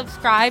sure to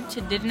subscribe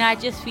to Didn't I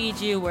Just Feed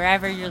You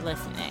wherever you're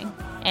listening.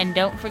 And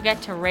don't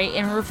forget to rate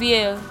and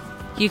review.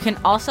 You can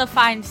also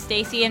find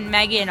Stacy and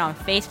Megan on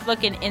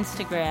Facebook and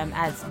Instagram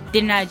as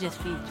Didn't I Just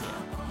Feed You.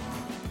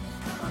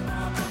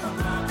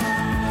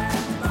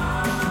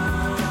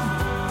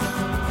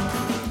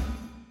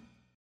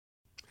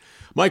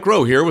 Mike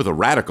Rowe here with a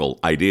radical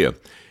idea.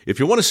 If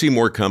you want to see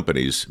more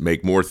companies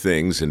make more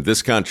things in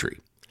this country,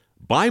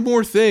 buy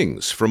more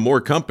things from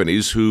more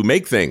companies who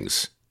make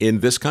things in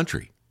this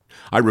country.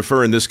 I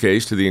refer in this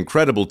case to the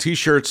incredible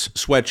t-shirts,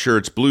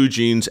 sweatshirts, blue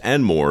jeans,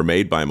 and more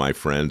made by my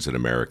friends at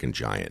American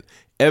Giant.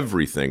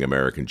 Everything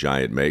American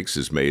Giant makes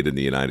is made in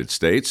the United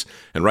States.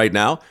 And right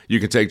now, you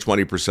can take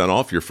 20%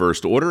 off your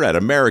first order at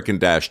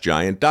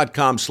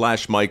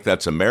american-giant.com/Mike.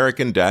 That's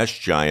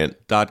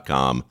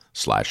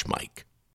american-giant.com/Mike.